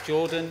class,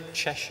 Jordan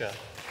Cheshire.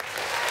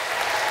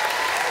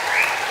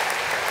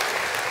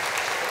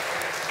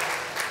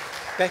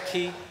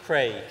 Becky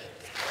Craig.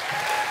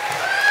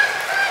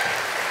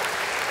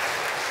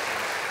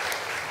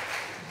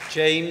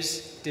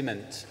 James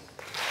Dimment.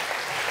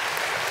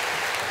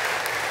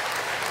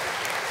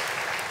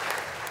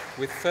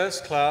 With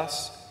first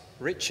class,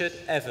 Richard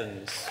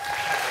Evans.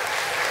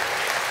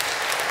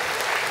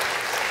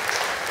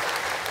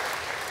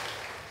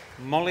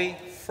 Molly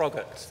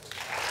Froggatt.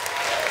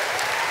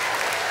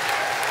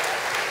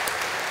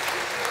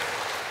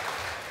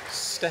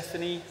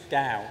 Stephanie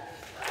Dow.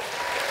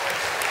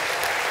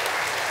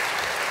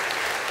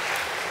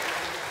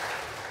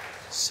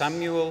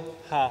 Samuel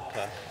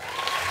Harper.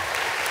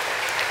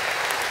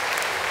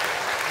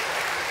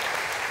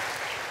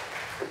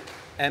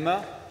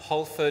 Emma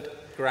Holford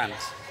Grant.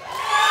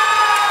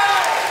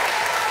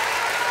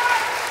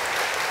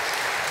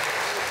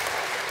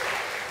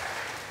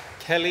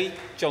 Kelly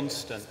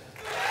Johnston.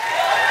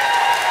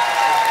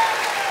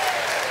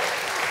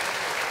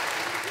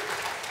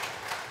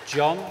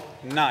 John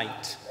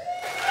Knight.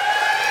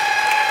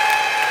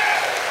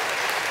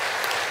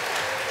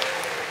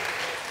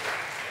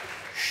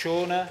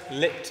 Shauna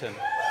Lipton.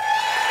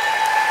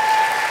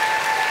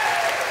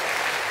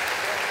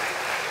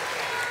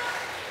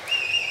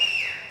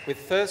 With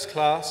first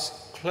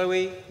class,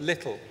 Chloe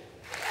Little.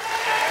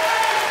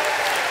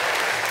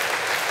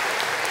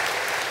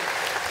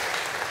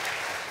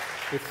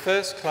 With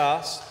first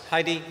class,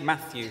 Heidi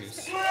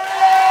Matthews.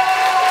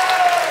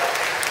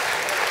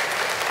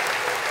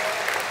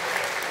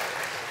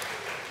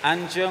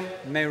 Anjum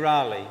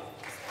Merali.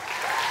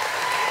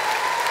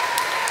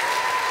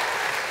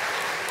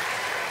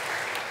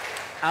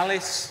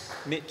 Alice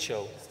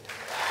Mitchell.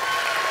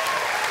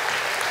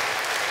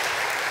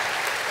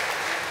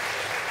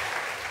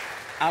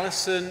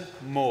 Alison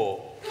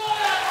Moore.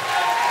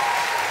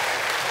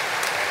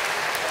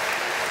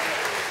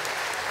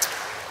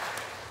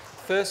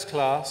 First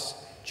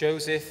class,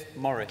 Joseph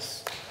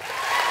Morris.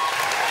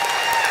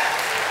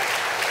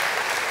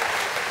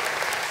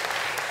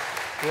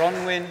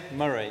 Bronwyn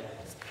Murray.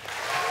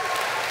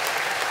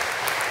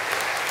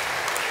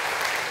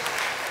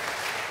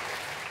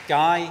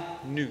 Guy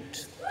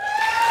Newt.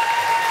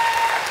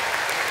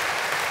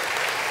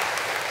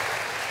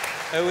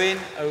 Owen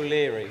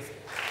O'Leary.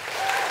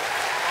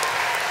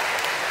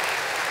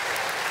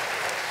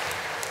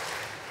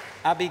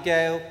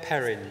 Abigail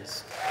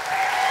Perrins.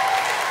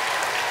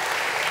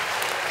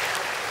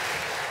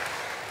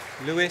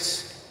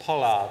 Lewis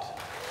Pollard.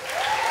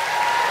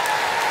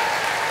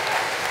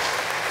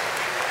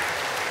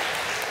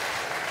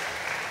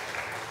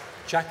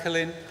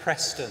 Jacqueline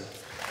Preston.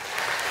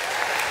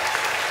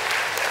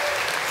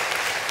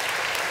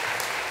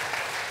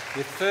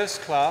 With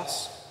first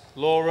class,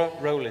 Laura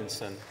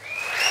Rowlinson.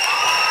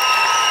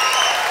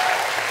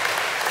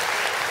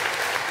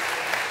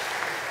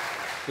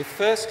 With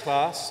first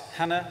class,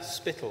 Hannah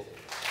Spittle.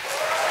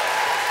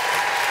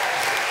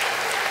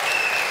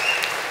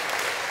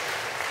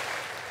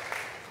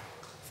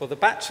 For the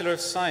Bachelor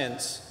of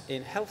Science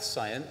in Health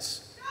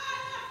Science,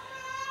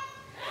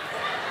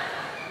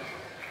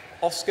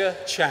 Oscar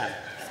Chan.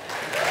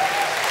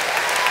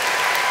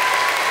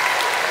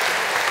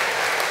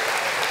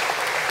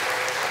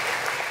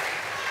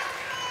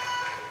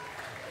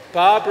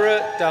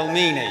 Barbara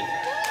Dalmini.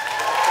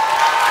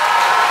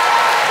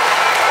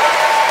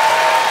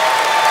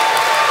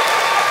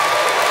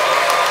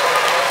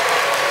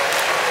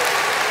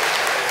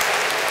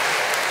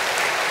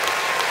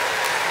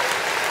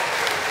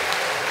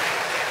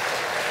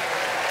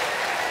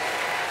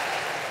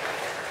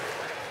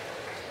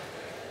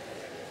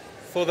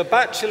 For the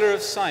Bachelor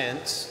of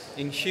Science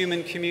in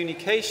Human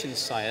Communication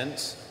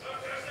Science,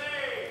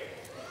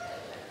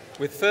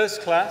 with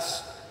first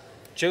class,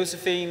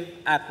 Josephine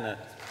Adner.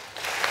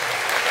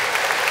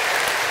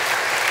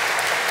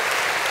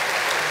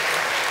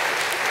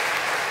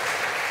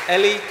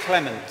 Ellie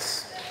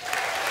Clements.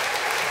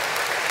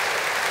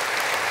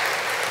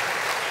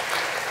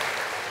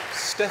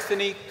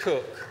 Stephanie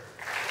Cook.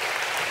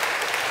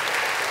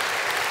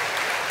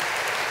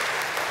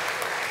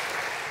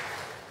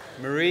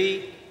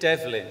 Marie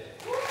Devlin.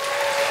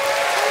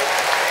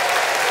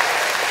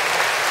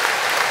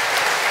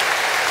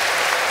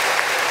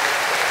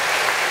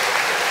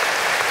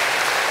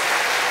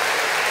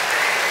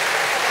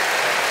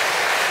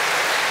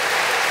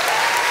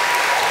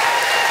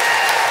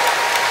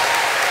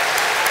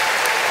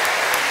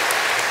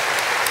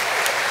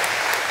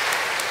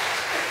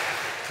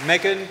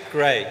 Megan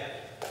Gray.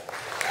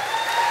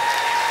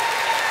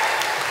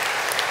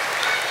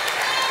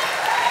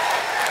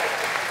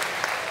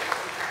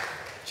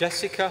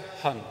 Jessica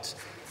Hunt.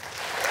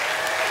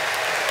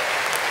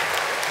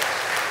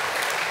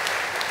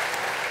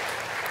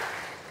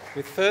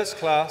 With first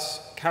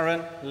class,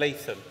 Karen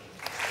Latham.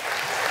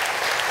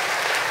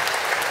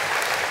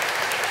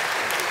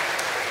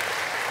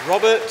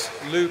 Robert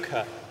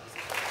Luca.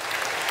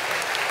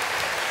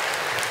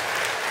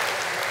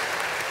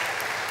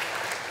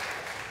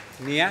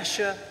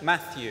 Niasha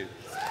Matthew.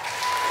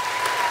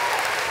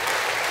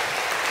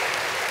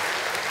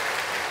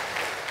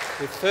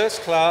 With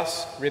first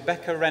class,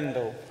 Rebecca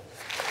Rendell.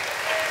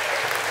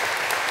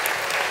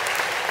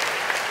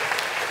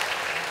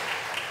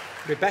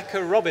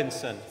 Rebecca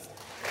Robinson.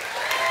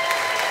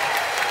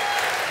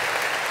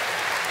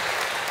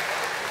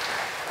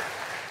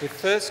 With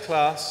first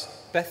class,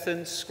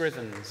 Bethan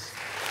Scrivens.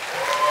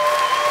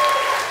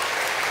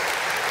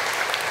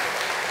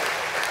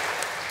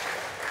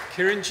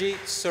 Kiranjit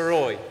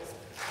Saroy.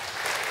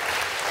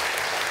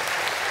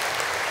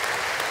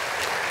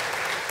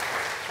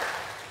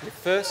 With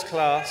first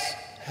class,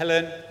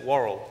 Helen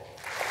Worrell.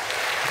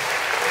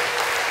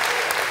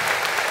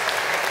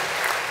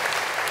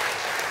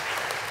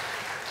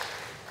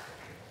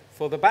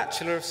 For the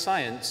Bachelor of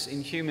Science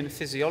in Human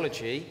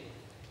Physiology,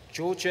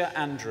 Georgia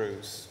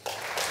Andrews.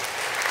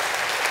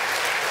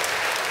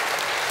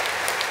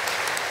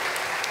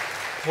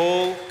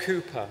 Paul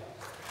Cooper.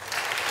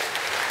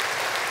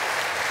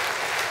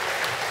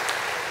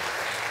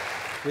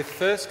 With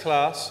first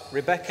class,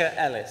 Rebecca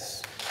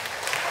Ellis.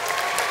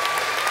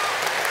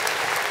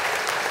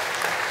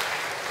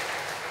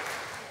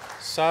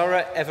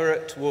 Sarah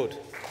Everett Wood.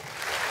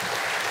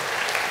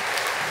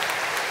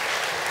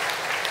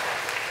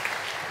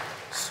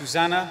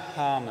 Susanna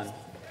Harmon.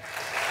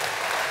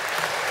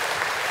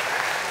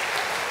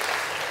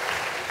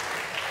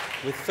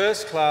 With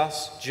first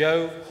class,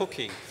 Joe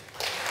Hookey.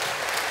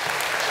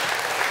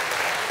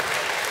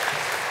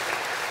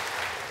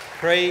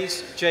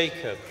 Praise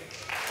Jacob.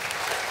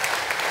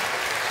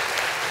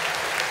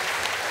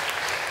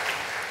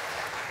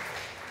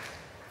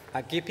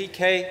 Agipi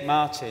K.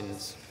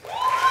 Martins.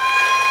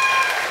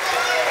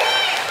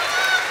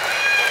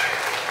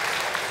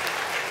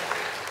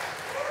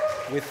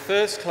 With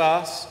first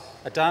class,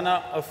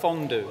 Adana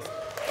Ofondu.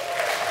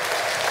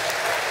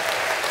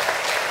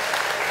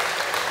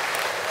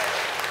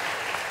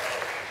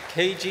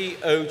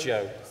 KG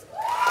Ojo.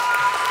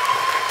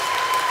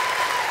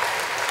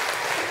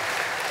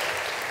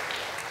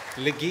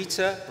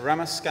 Ligita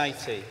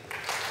Ramaskaiti.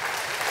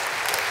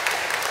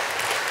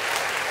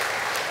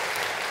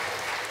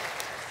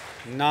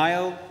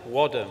 Niall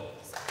Wadham.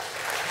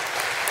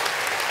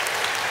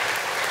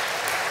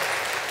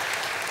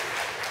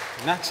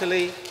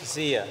 Natalie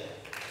Zia.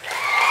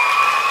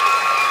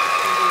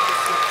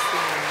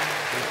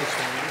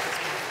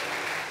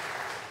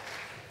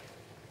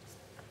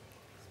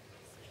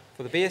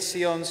 For the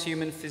BSc Hons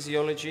Human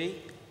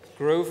Physiology,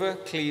 Grover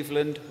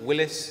Cleveland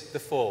Willis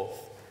IV.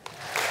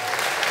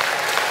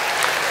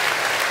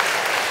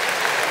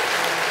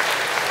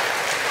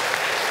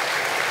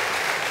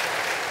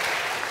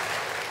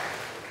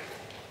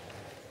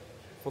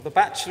 For the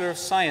Bachelor of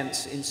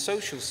Science in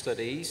Social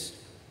Studies,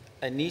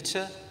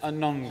 Anita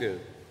Anongu.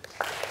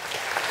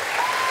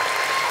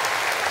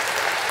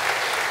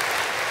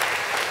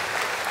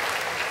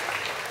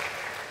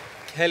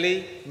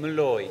 Kelly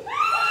Malloy.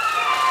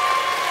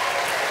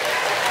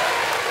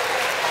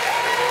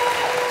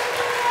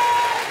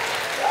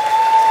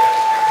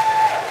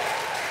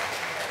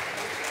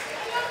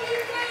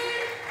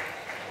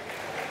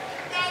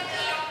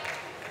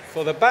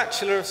 For the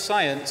Bachelor of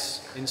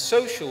Science in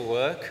Social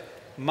Work,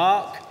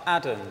 Mark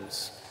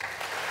Adams.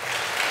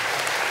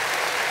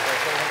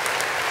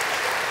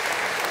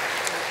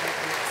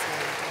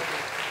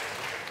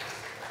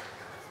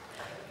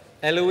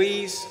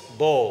 Eloise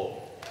Ball.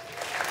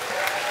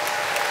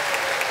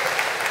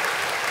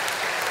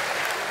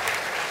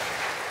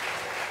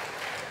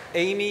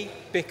 Amy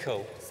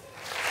Bickle.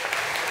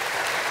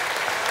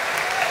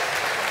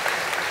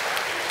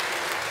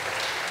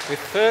 With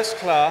first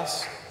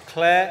class,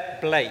 Claire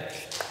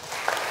Blake.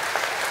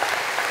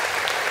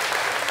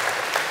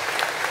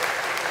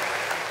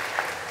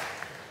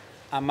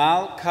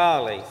 Amal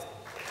Carley.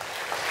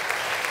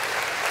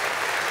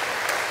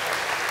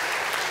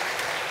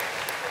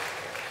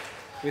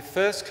 With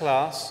first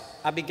class,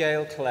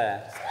 Abigail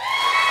Clare.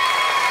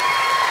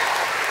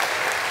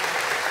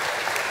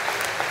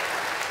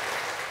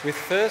 With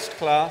first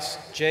class,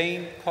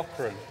 Jane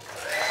Cochran.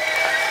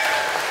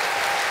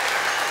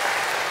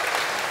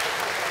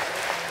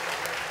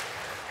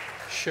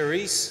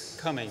 Charisse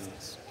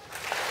Cummings.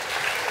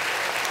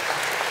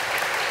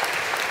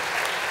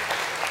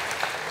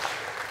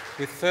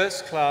 With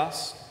first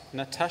class,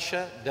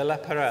 Natasha de la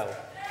Perelle.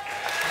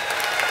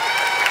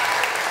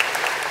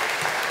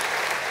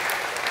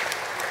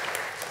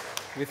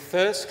 With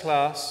first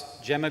class,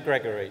 Gemma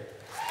Gregory.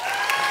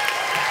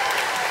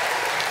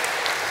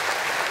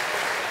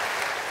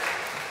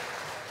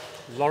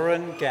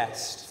 Lauren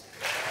Guest.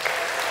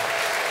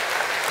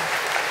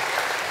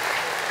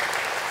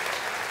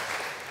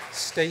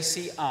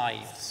 Stacey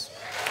Ives.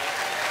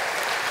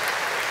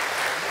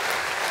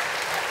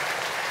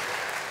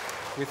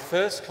 With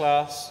first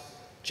class,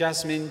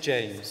 Jasmine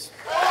James.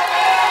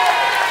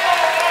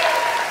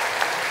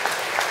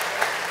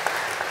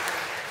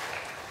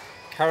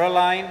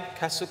 Caroline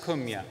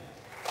Kasukumya.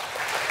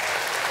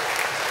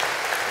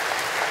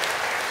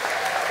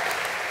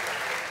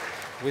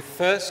 With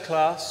first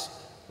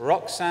class,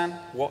 Roxanne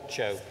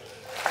Watcho.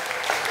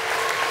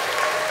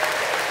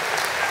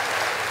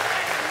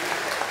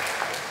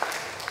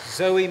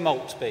 Zoe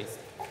Maltby.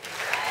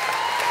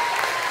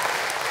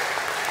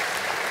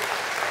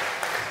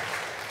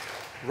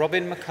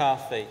 Robin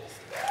McCarthy.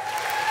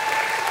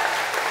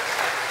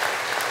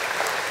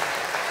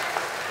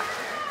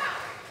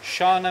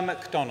 Shana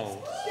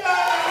MacDonald.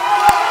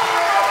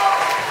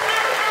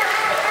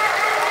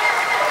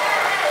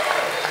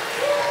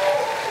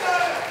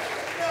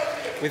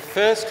 With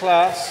first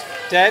class,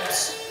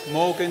 Debs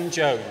Morgan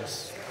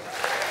Jones.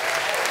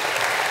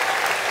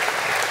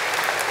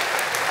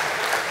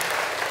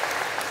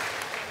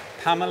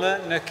 Pamela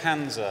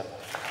Nkanza.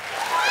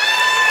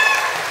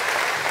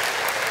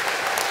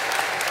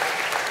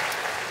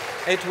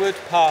 Edward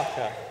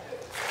Parker.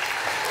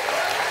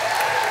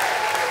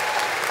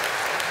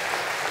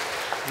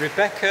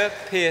 Rebecca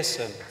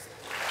Pearson.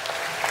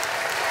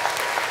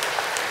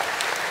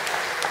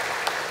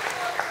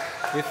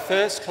 With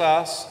first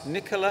class,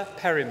 Nicola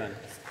Perryman.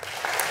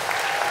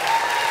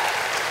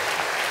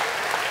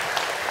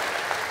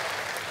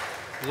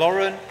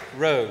 Lauren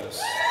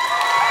Rose.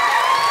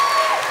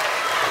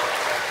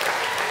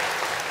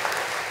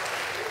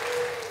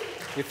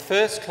 With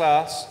first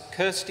class,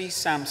 Kirsty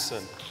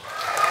Sampson.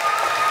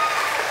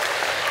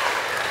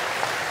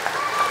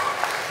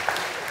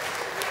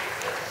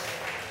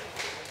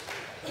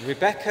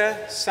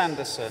 Rebecca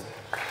Sanderson.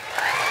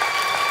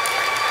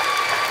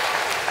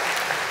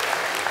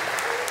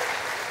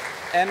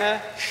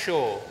 Emma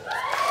Shaw.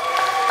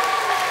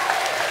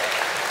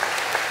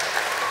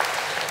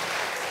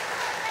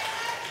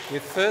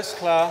 With first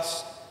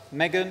class,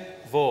 Megan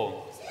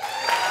Vaughan.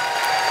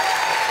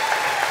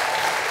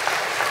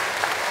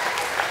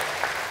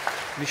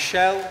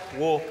 Michelle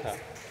Walker.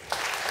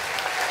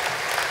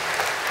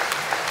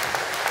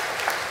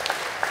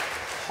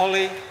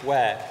 Holly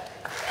Ware.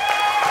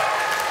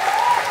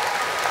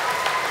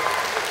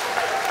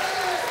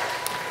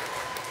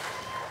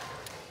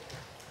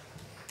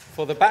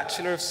 For the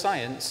Bachelor of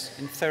Science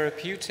in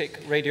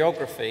Therapeutic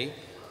Radiography,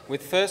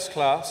 with first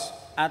class,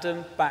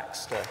 Adam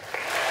Baxter.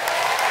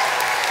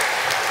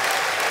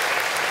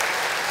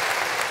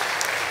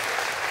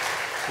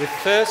 With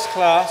first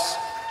class,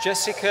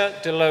 Jessica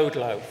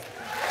Delodlo.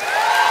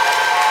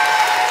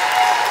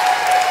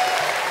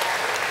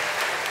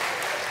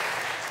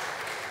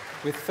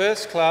 With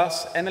first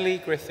class, Emily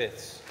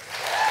Griffiths.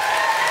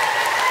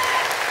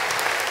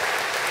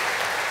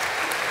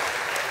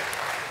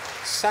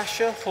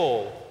 Sasha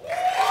Hall.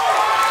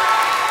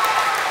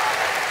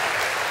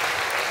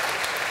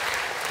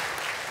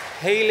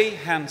 Hayley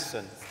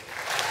Hanson.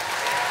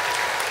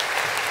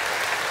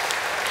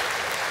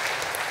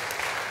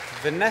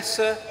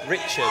 Vanessa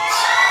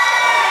Richards.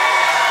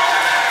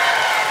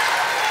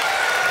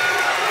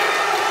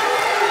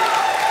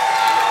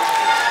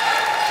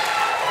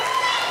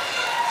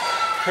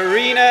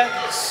 Karina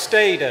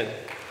Staden.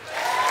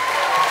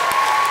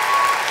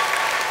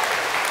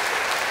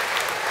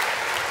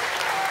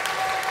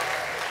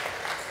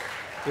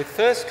 With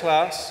first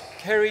class,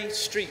 Kerry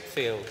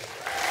Streetfield.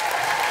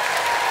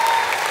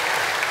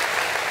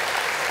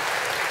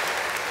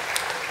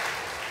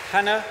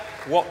 Hannah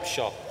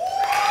Wapshot.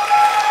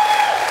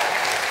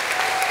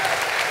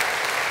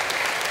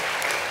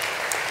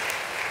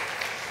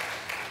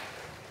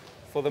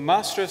 For the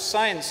Master of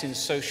Science in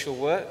Social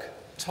Work,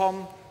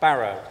 Tom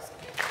Barrow.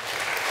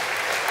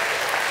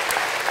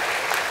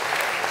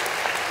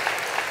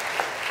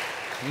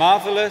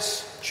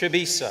 Marvellous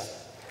Trebisa.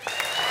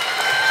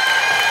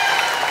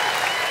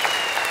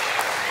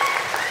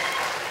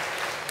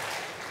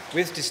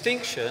 With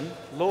distinction,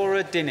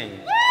 Laura Dinning.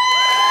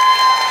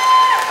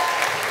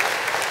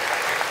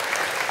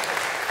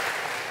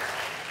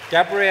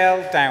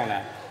 Gabrielle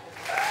Downer.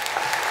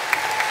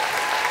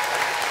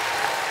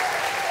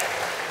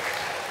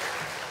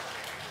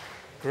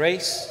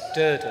 Grace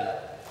Durden.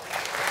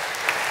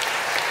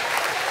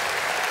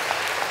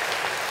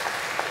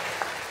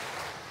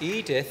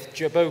 Edith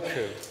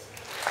Jaboku.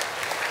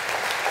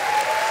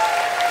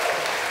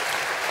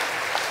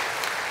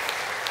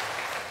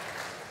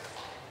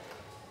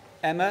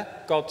 Emma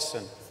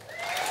Godson.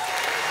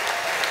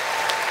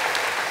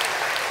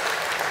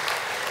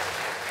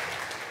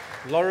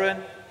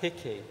 Lauren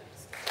Hickey.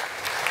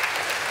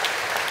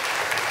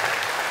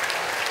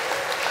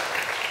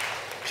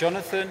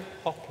 Jonathan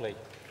Hopley.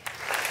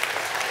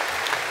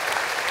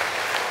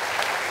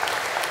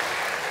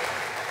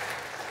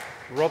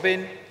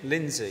 Robin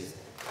Lindsay.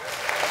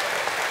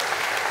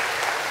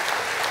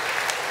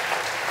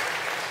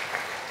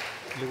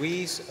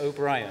 Louise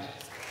O'Brien.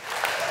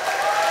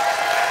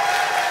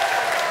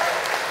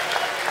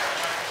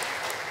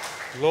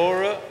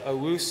 Laura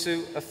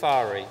Owusu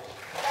Afari.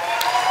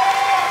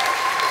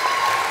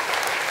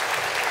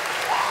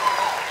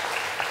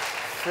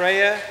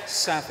 Freya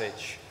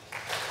Savage.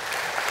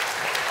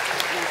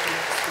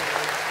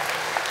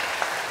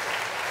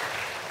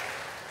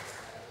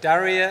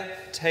 Daria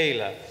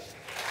Taylor.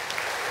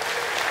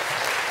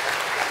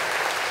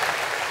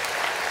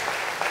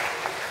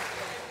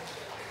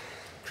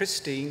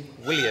 Christine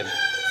William.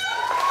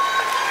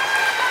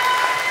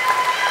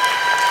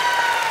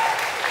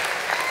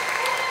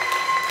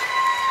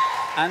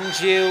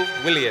 Angeal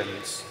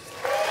Williams.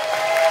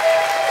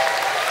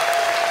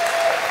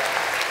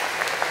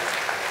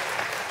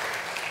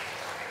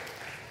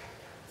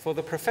 For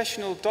the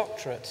Professional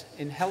Doctorate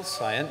in Health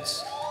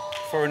Science,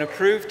 for an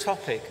approved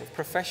topic of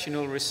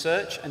professional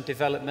research and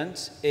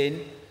development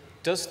in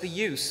does the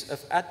use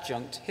of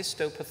adjunct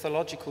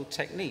histopathological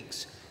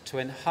techniques to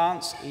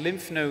enhance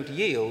lymph node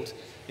yield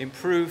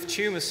improve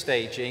tumour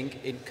staging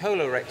in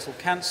colorectal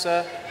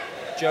cancer,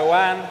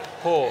 Joanne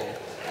Hall.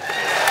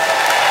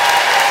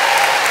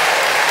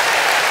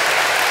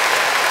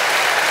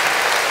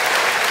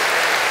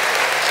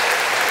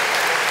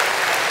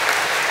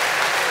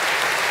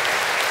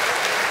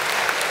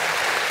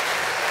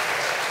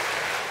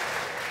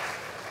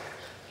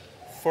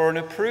 For an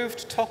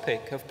approved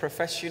topic of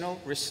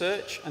professional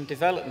research and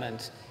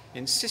development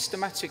in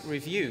systematic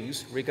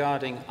reviews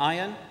regarding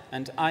iron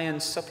and iron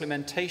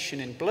supplementation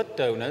in blood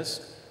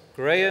donors,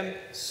 Graham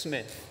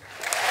Smith.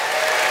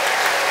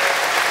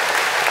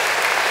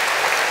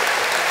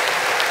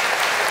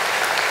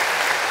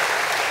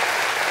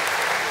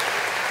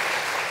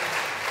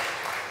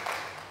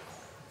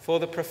 For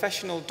the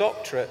Professional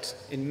Doctorate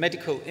in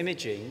Medical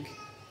Imaging,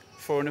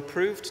 for an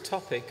approved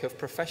topic of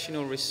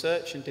professional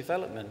research and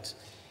development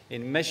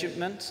in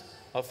measurement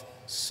of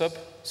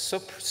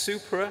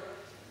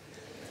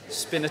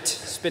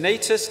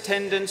supraspinatus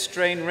tendon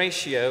strain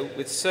ratio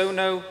with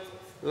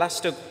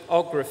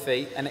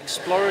sonolastography, an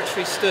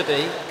exploratory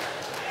study,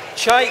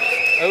 Chaik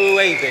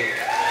Ouabi.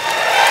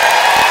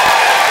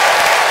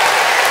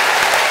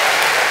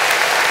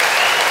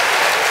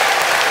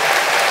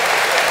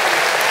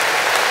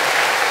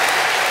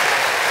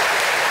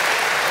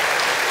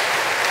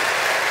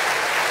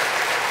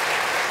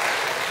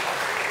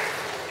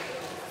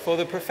 For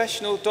the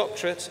Professional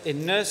Doctorate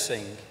in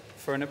Nursing,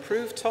 for an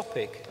approved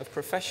topic of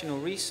professional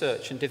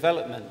research and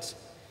development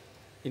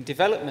in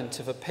development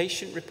of a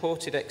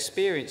patient-reported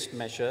experience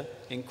measure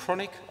in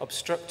chronic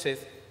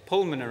obstructive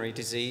pulmonary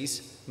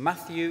disease,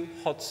 Matthew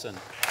Hodson.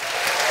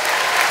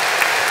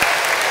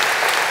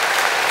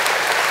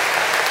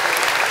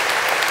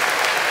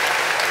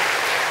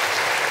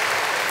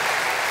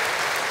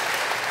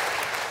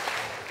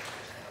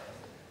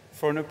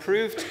 For an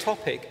approved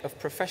topic of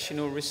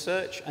professional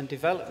research and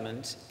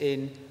development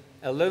in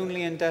A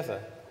Lonely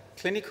Endeavour,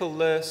 clinical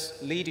nurse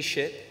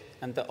leadership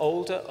and the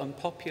older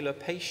unpopular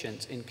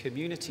patient in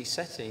community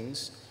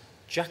settings,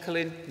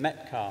 Jacqueline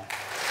Metcalf.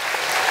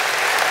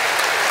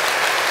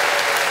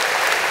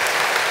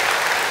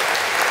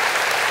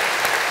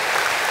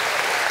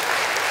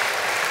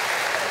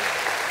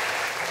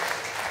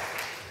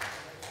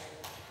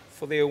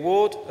 For the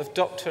award of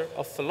Doctor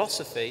of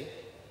Philosophy,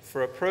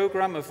 for a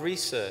programme of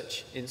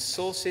research in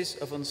sources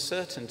of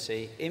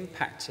uncertainty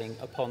impacting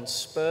upon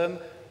sperm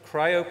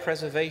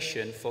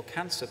cryopreservation for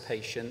cancer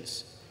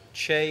patients,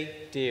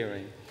 Che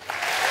Deering.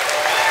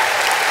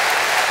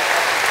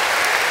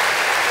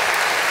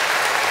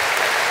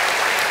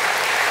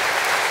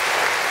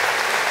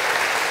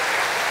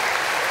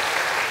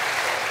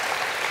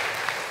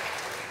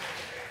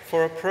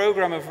 For a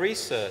programme of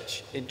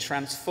research in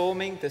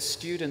transforming the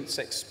student's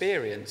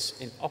experience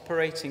in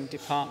operating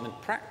department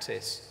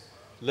practice,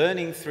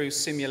 learning through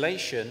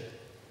simulation,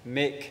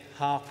 Mick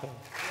Harper.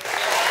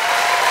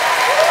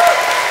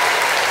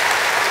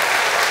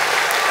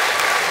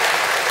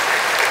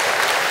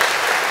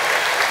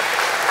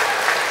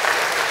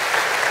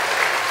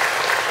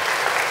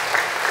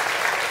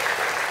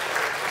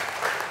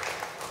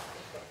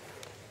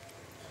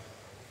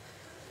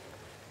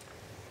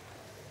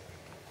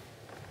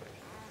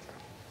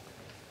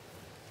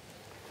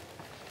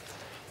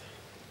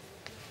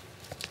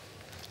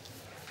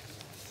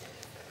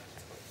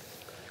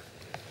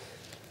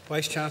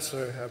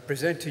 Vice-Chancellor, I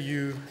present to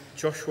you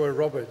Joshua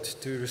Roberts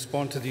to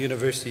respond to the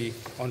University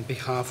on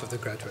behalf of the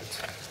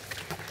graduates.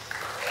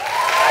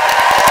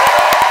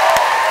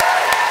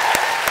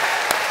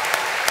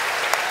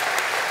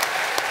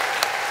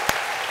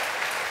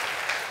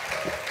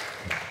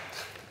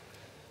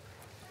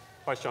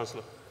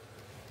 Vice-Chancellor.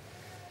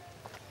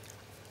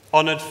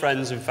 Honoured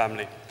friends and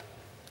family,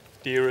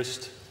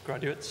 dearest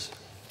graduates,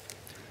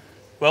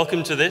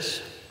 welcome to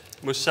this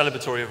most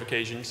celebratory of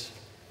occasions,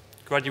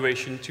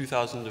 Graduation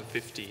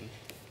 2015.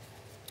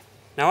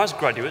 Now, as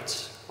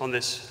graduates on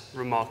this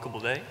remarkable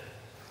day,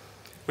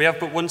 we have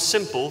but one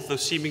simple, though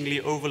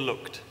seemingly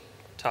overlooked,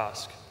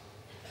 task.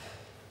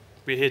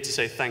 We're here to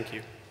say thank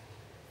you.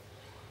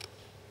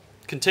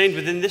 Contained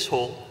within this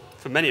hall,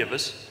 for many of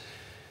us,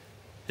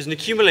 is an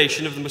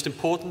accumulation of the most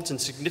important and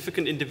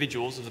significant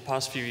individuals of the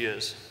past few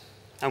years,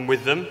 and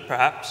with them,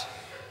 perhaps,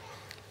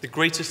 the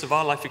greatest of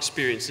our life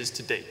experiences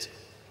to date.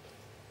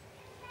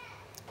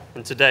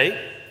 And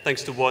today,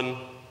 thanks to one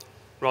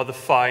rather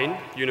fine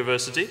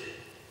university,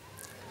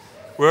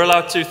 we're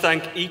allowed to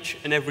thank each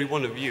and every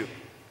one of you.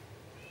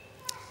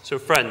 So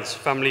friends,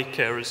 family,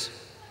 carers,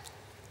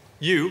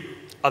 you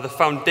are the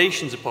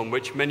foundations upon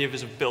which many of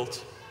us have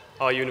built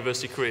our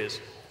university careers.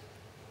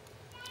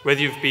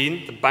 Whether you've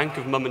been the bank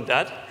of mum and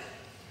dad,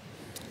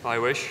 I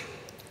wish,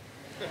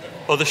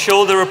 or the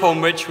shoulder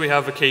upon which we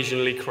have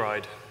occasionally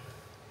cried.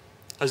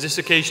 As this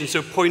occasion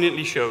so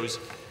poignantly shows,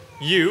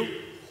 you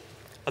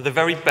are the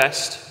very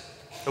best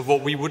of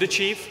what we would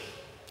achieve,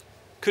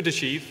 could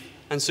achieve,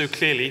 and so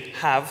clearly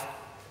have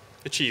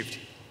achieved.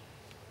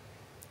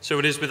 So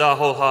it is with our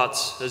whole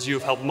hearts, as you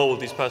have helped mould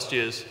these past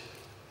years,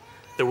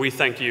 that we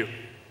thank you.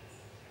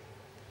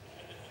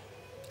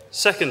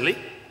 Secondly,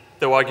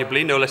 though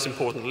arguably no less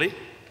importantly,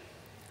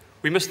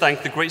 we must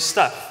thank the great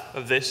staff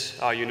of this,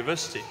 our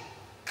university.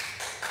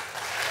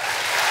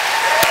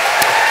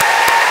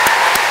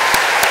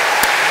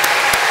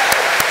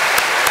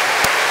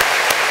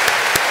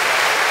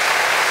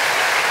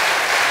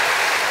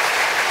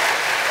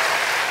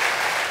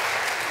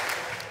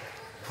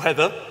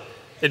 Whether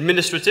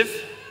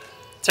administrative,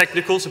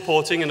 technical,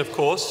 supporting, and of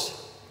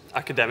course,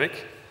 academic,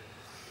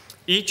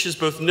 each has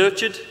both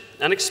nurtured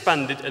and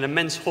expanded an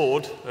immense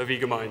horde of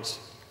eager minds.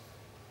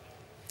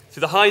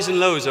 Through the highs and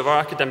lows of our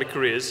academic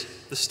careers,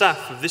 the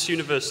staff of this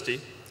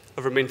university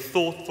have remained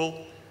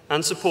thoughtful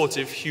and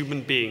supportive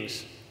human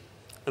beings,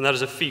 and that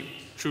is a feat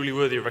truly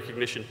worthy of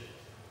recognition.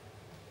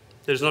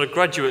 There is not a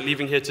graduate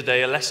leaving here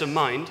today a lesser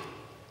mind,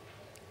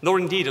 nor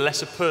indeed a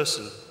lesser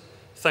person,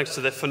 thanks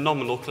to their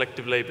phenomenal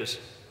collective labours.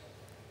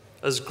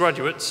 As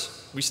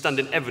graduates, we stand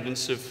in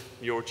evidence of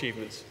your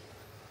achievements.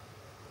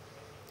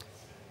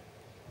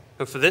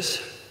 And for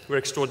this, we're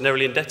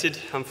extraordinarily indebted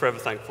and forever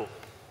thankful.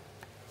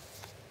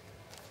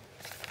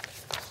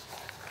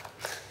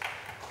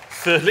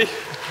 Thirdly,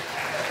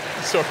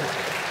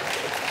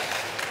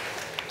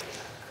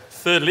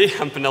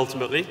 and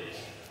penultimately,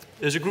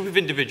 there's a group of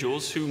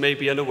individuals who may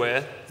be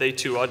unaware they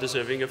too are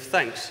deserving of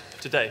thanks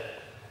today,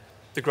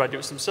 the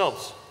graduates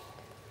themselves.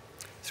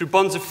 Through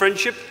bonds of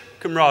friendship,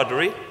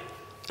 camaraderie,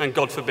 and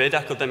God forbid,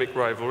 academic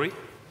rivalry,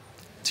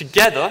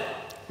 together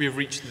we have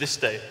reached this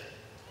day.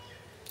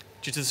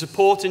 Due to the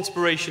support,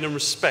 inspiration, and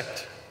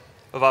respect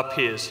of our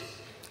peers,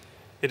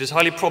 it is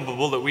highly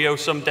probable that we owe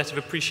some debt of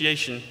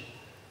appreciation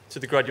to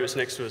the graduates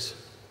next to us.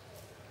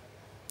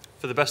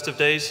 For the best of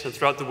days and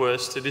throughout the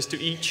worst, it is to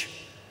each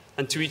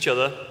and to each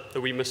other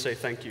that we must say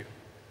thank you.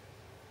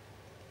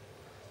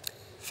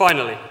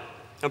 Finally,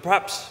 and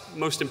perhaps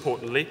most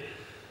importantly,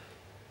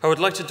 I would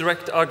like to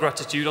direct our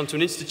gratitude onto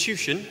an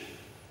institution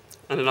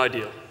and an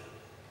ideal,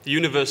 the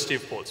University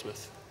of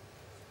Portsmouth,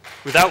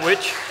 without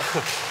which,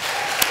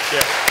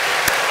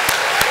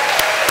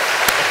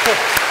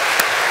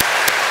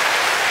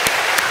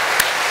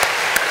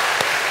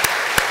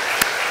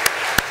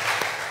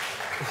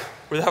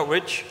 without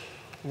which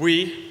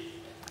we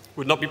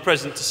would not be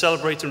present to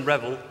celebrate and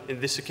revel in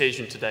this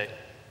occasion today.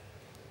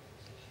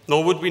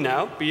 Nor would we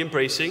now be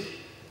embracing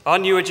our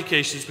new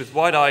educations with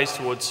wide eyes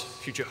towards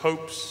future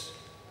hopes,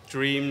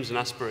 dreams, and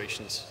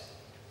aspirations.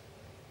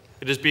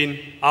 It has been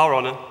our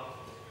honour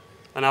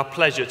and our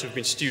pleasure to have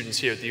been students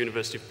here at the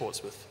University of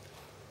Portsmouth.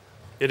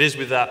 It is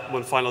with that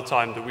one final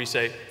time that we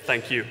say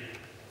thank you.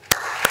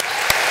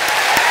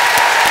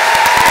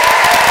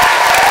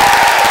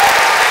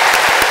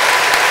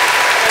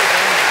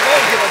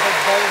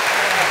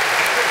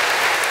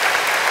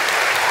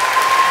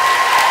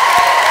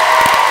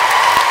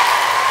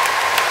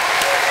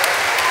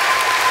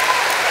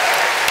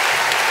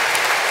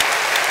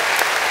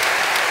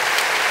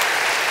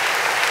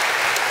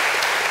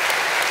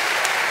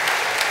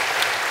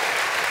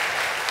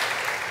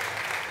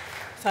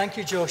 Thank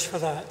you, Josh, for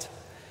that.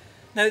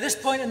 Now, at this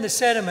point in the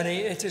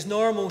ceremony, it is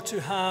normal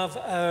to have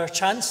our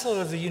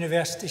Chancellor of the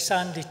University,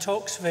 Sandy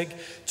Toksvig,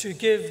 to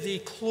give the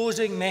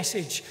closing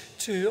message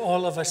to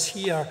all of us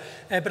here.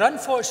 But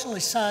unfortunately,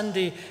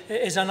 Sandy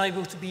is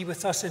unable to be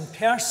with us in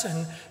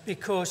person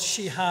because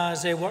she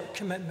has work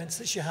commitments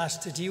that she has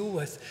to deal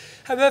with.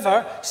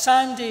 However,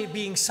 Sandy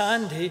being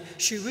Sandy,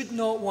 she would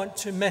not want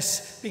to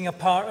miss being a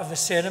part of the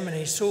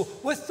ceremony. So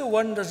with the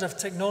wonders of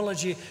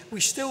technology,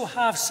 we still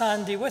have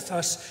Sandy with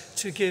us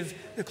to give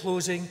the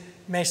closing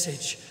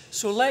message.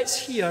 So let's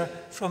hear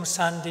from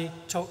Sandy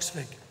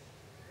Toksvig.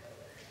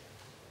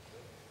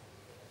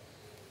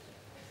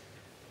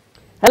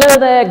 Hello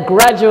there,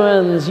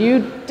 graduands. You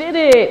did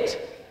it.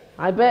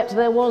 I bet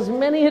there was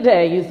many a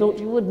day you thought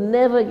you would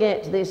never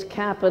get this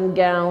cap and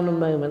gown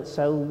moment,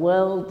 so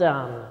well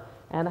done.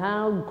 And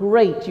how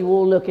great you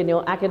all look in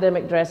your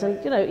academic dress, and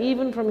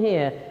even from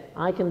here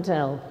I can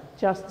tell,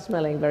 just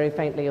smelling very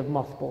faintly of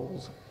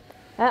mothballs.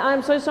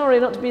 I'm so sorry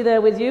not to be there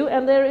with you,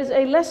 and there is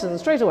a lesson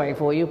straight away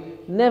for you.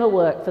 Never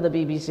work for the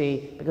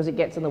BBC because it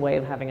gets in the way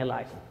of having a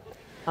life.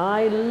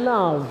 I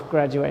love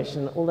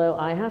graduation, although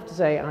I have to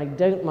say I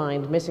don't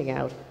mind missing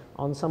out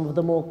on some of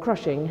the more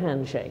crushing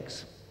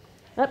handshakes.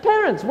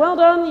 Parents, well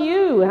done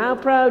you! How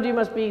proud you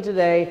must be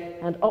today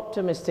and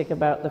optimistic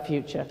about the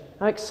future.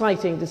 How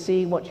exciting to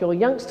see what your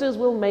youngsters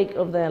will make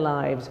of their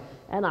lives.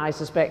 and I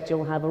suspect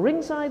you'll have a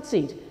ringside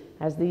seat,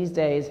 as these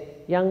days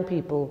young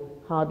people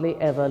hardly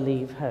ever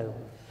leave home.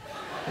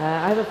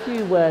 I have a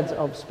few words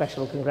of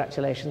special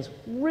congratulations.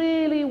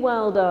 Really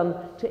well done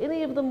to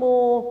any of the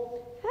more,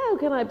 how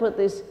can I put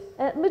this,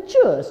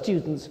 mature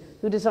students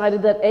who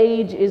decided that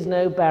age is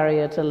no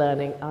barrier to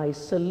learning. I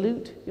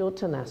salute your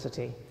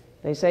tenacity.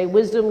 They say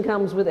wisdom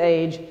comes with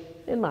age.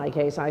 In my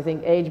case, I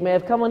think age may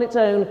have come on its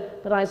own,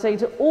 but I say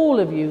to all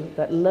of you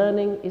that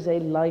learning is a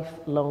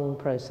lifelong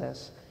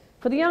process.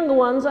 For the younger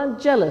ones, I'm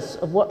jealous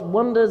of what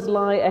wonders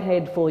lie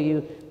ahead for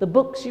you, the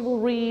books you will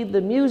read,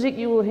 the music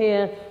you will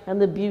hear,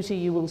 and the beauty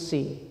you will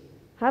see.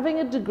 Having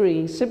a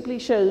degree simply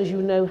shows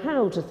you know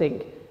how to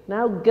think.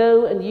 Now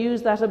go and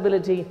use that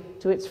ability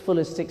to its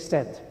fullest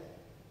extent.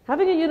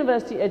 Having a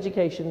university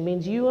education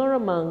means you are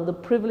among the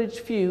privileged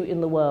few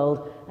in the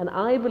world, and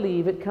I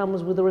believe it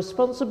comes with a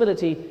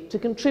responsibility to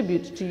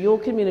contribute to your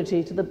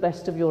community to the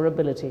best of your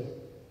ability.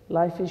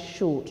 Life is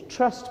short,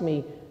 trust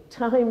me.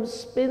 Time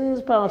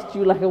spins past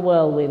you like a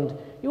whirlwind.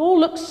 You all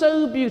look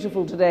so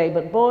beautiful today,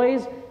 but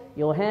boys,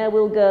 your hair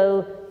will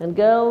go, and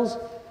girls,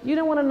 you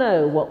don't want to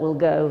know what will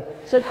go.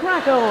 So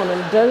crack on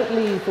and don't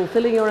leave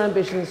fulfilling your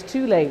ambitions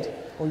too late,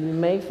 or you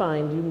may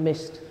find you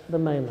missed the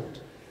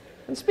moment.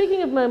 And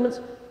speaking of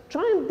moments,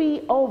 try and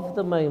be of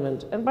the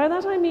moment, and by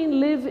that I mean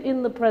live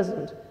in the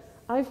present.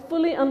 I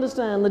fully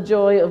understand the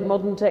joy of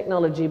modern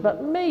technology,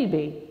 but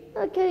maybe,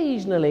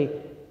 occasionally,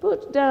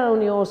 put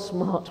down your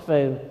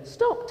smartphone.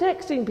 Stop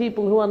texting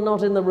people who are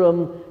not in the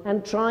room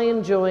and try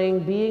enjoying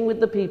being with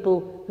the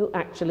people who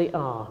actually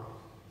are.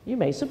 You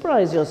may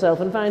surprise yourself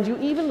and find you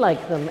even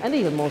like them, and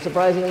even more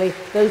surprisingly,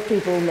 those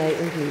people may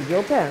include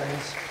your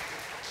parents.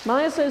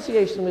 My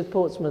association with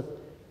Portsmouth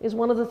is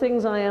one of the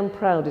things I am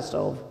proudest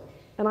of,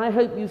 and I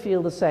hope you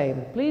feel the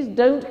same. Please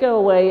don't go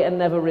away and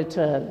never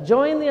return.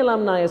 Join the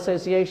Alumni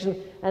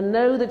Association and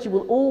know that you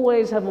will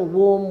always have a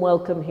warm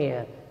welcome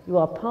here. You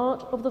are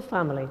part of the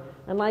family,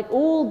 and like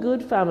all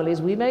good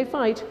families, we may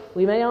fight,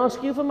 we may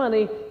ask you for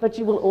money, but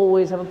you will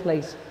always have a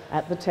place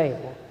at the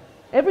table.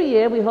 Every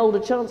year we hold a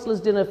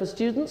Chancellor's Dinner for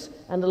students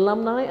and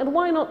alumni, and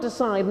why not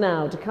decide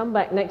now to come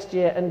back next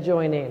year and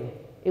join in?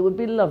 It would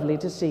be lovely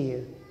to see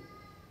you.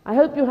 I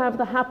hope you have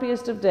the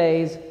happiest of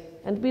days,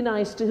 and be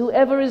nice to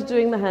whoever is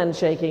doing the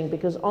handshaking,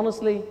 because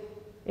honestly,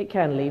 it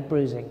can leave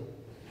bruising.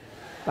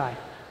 Bye.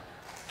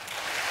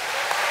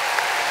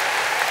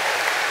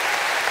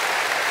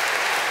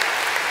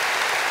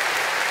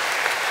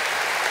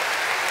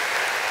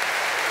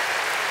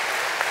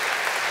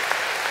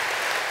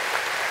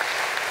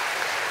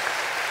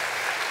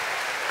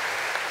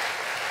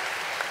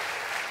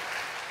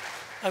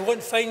 I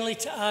want finally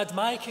to add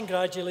my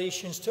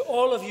congratulations to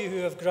all of you who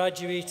have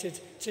graduated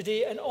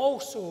today, and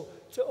also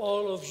to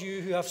all of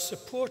you who have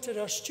supported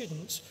our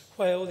students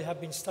while they have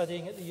been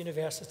studying at the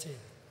university.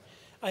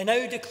 I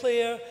now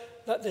declare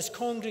that this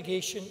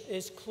congregation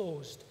is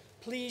closed.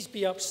 Please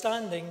be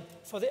upstanding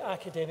for the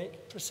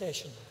academic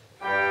procession.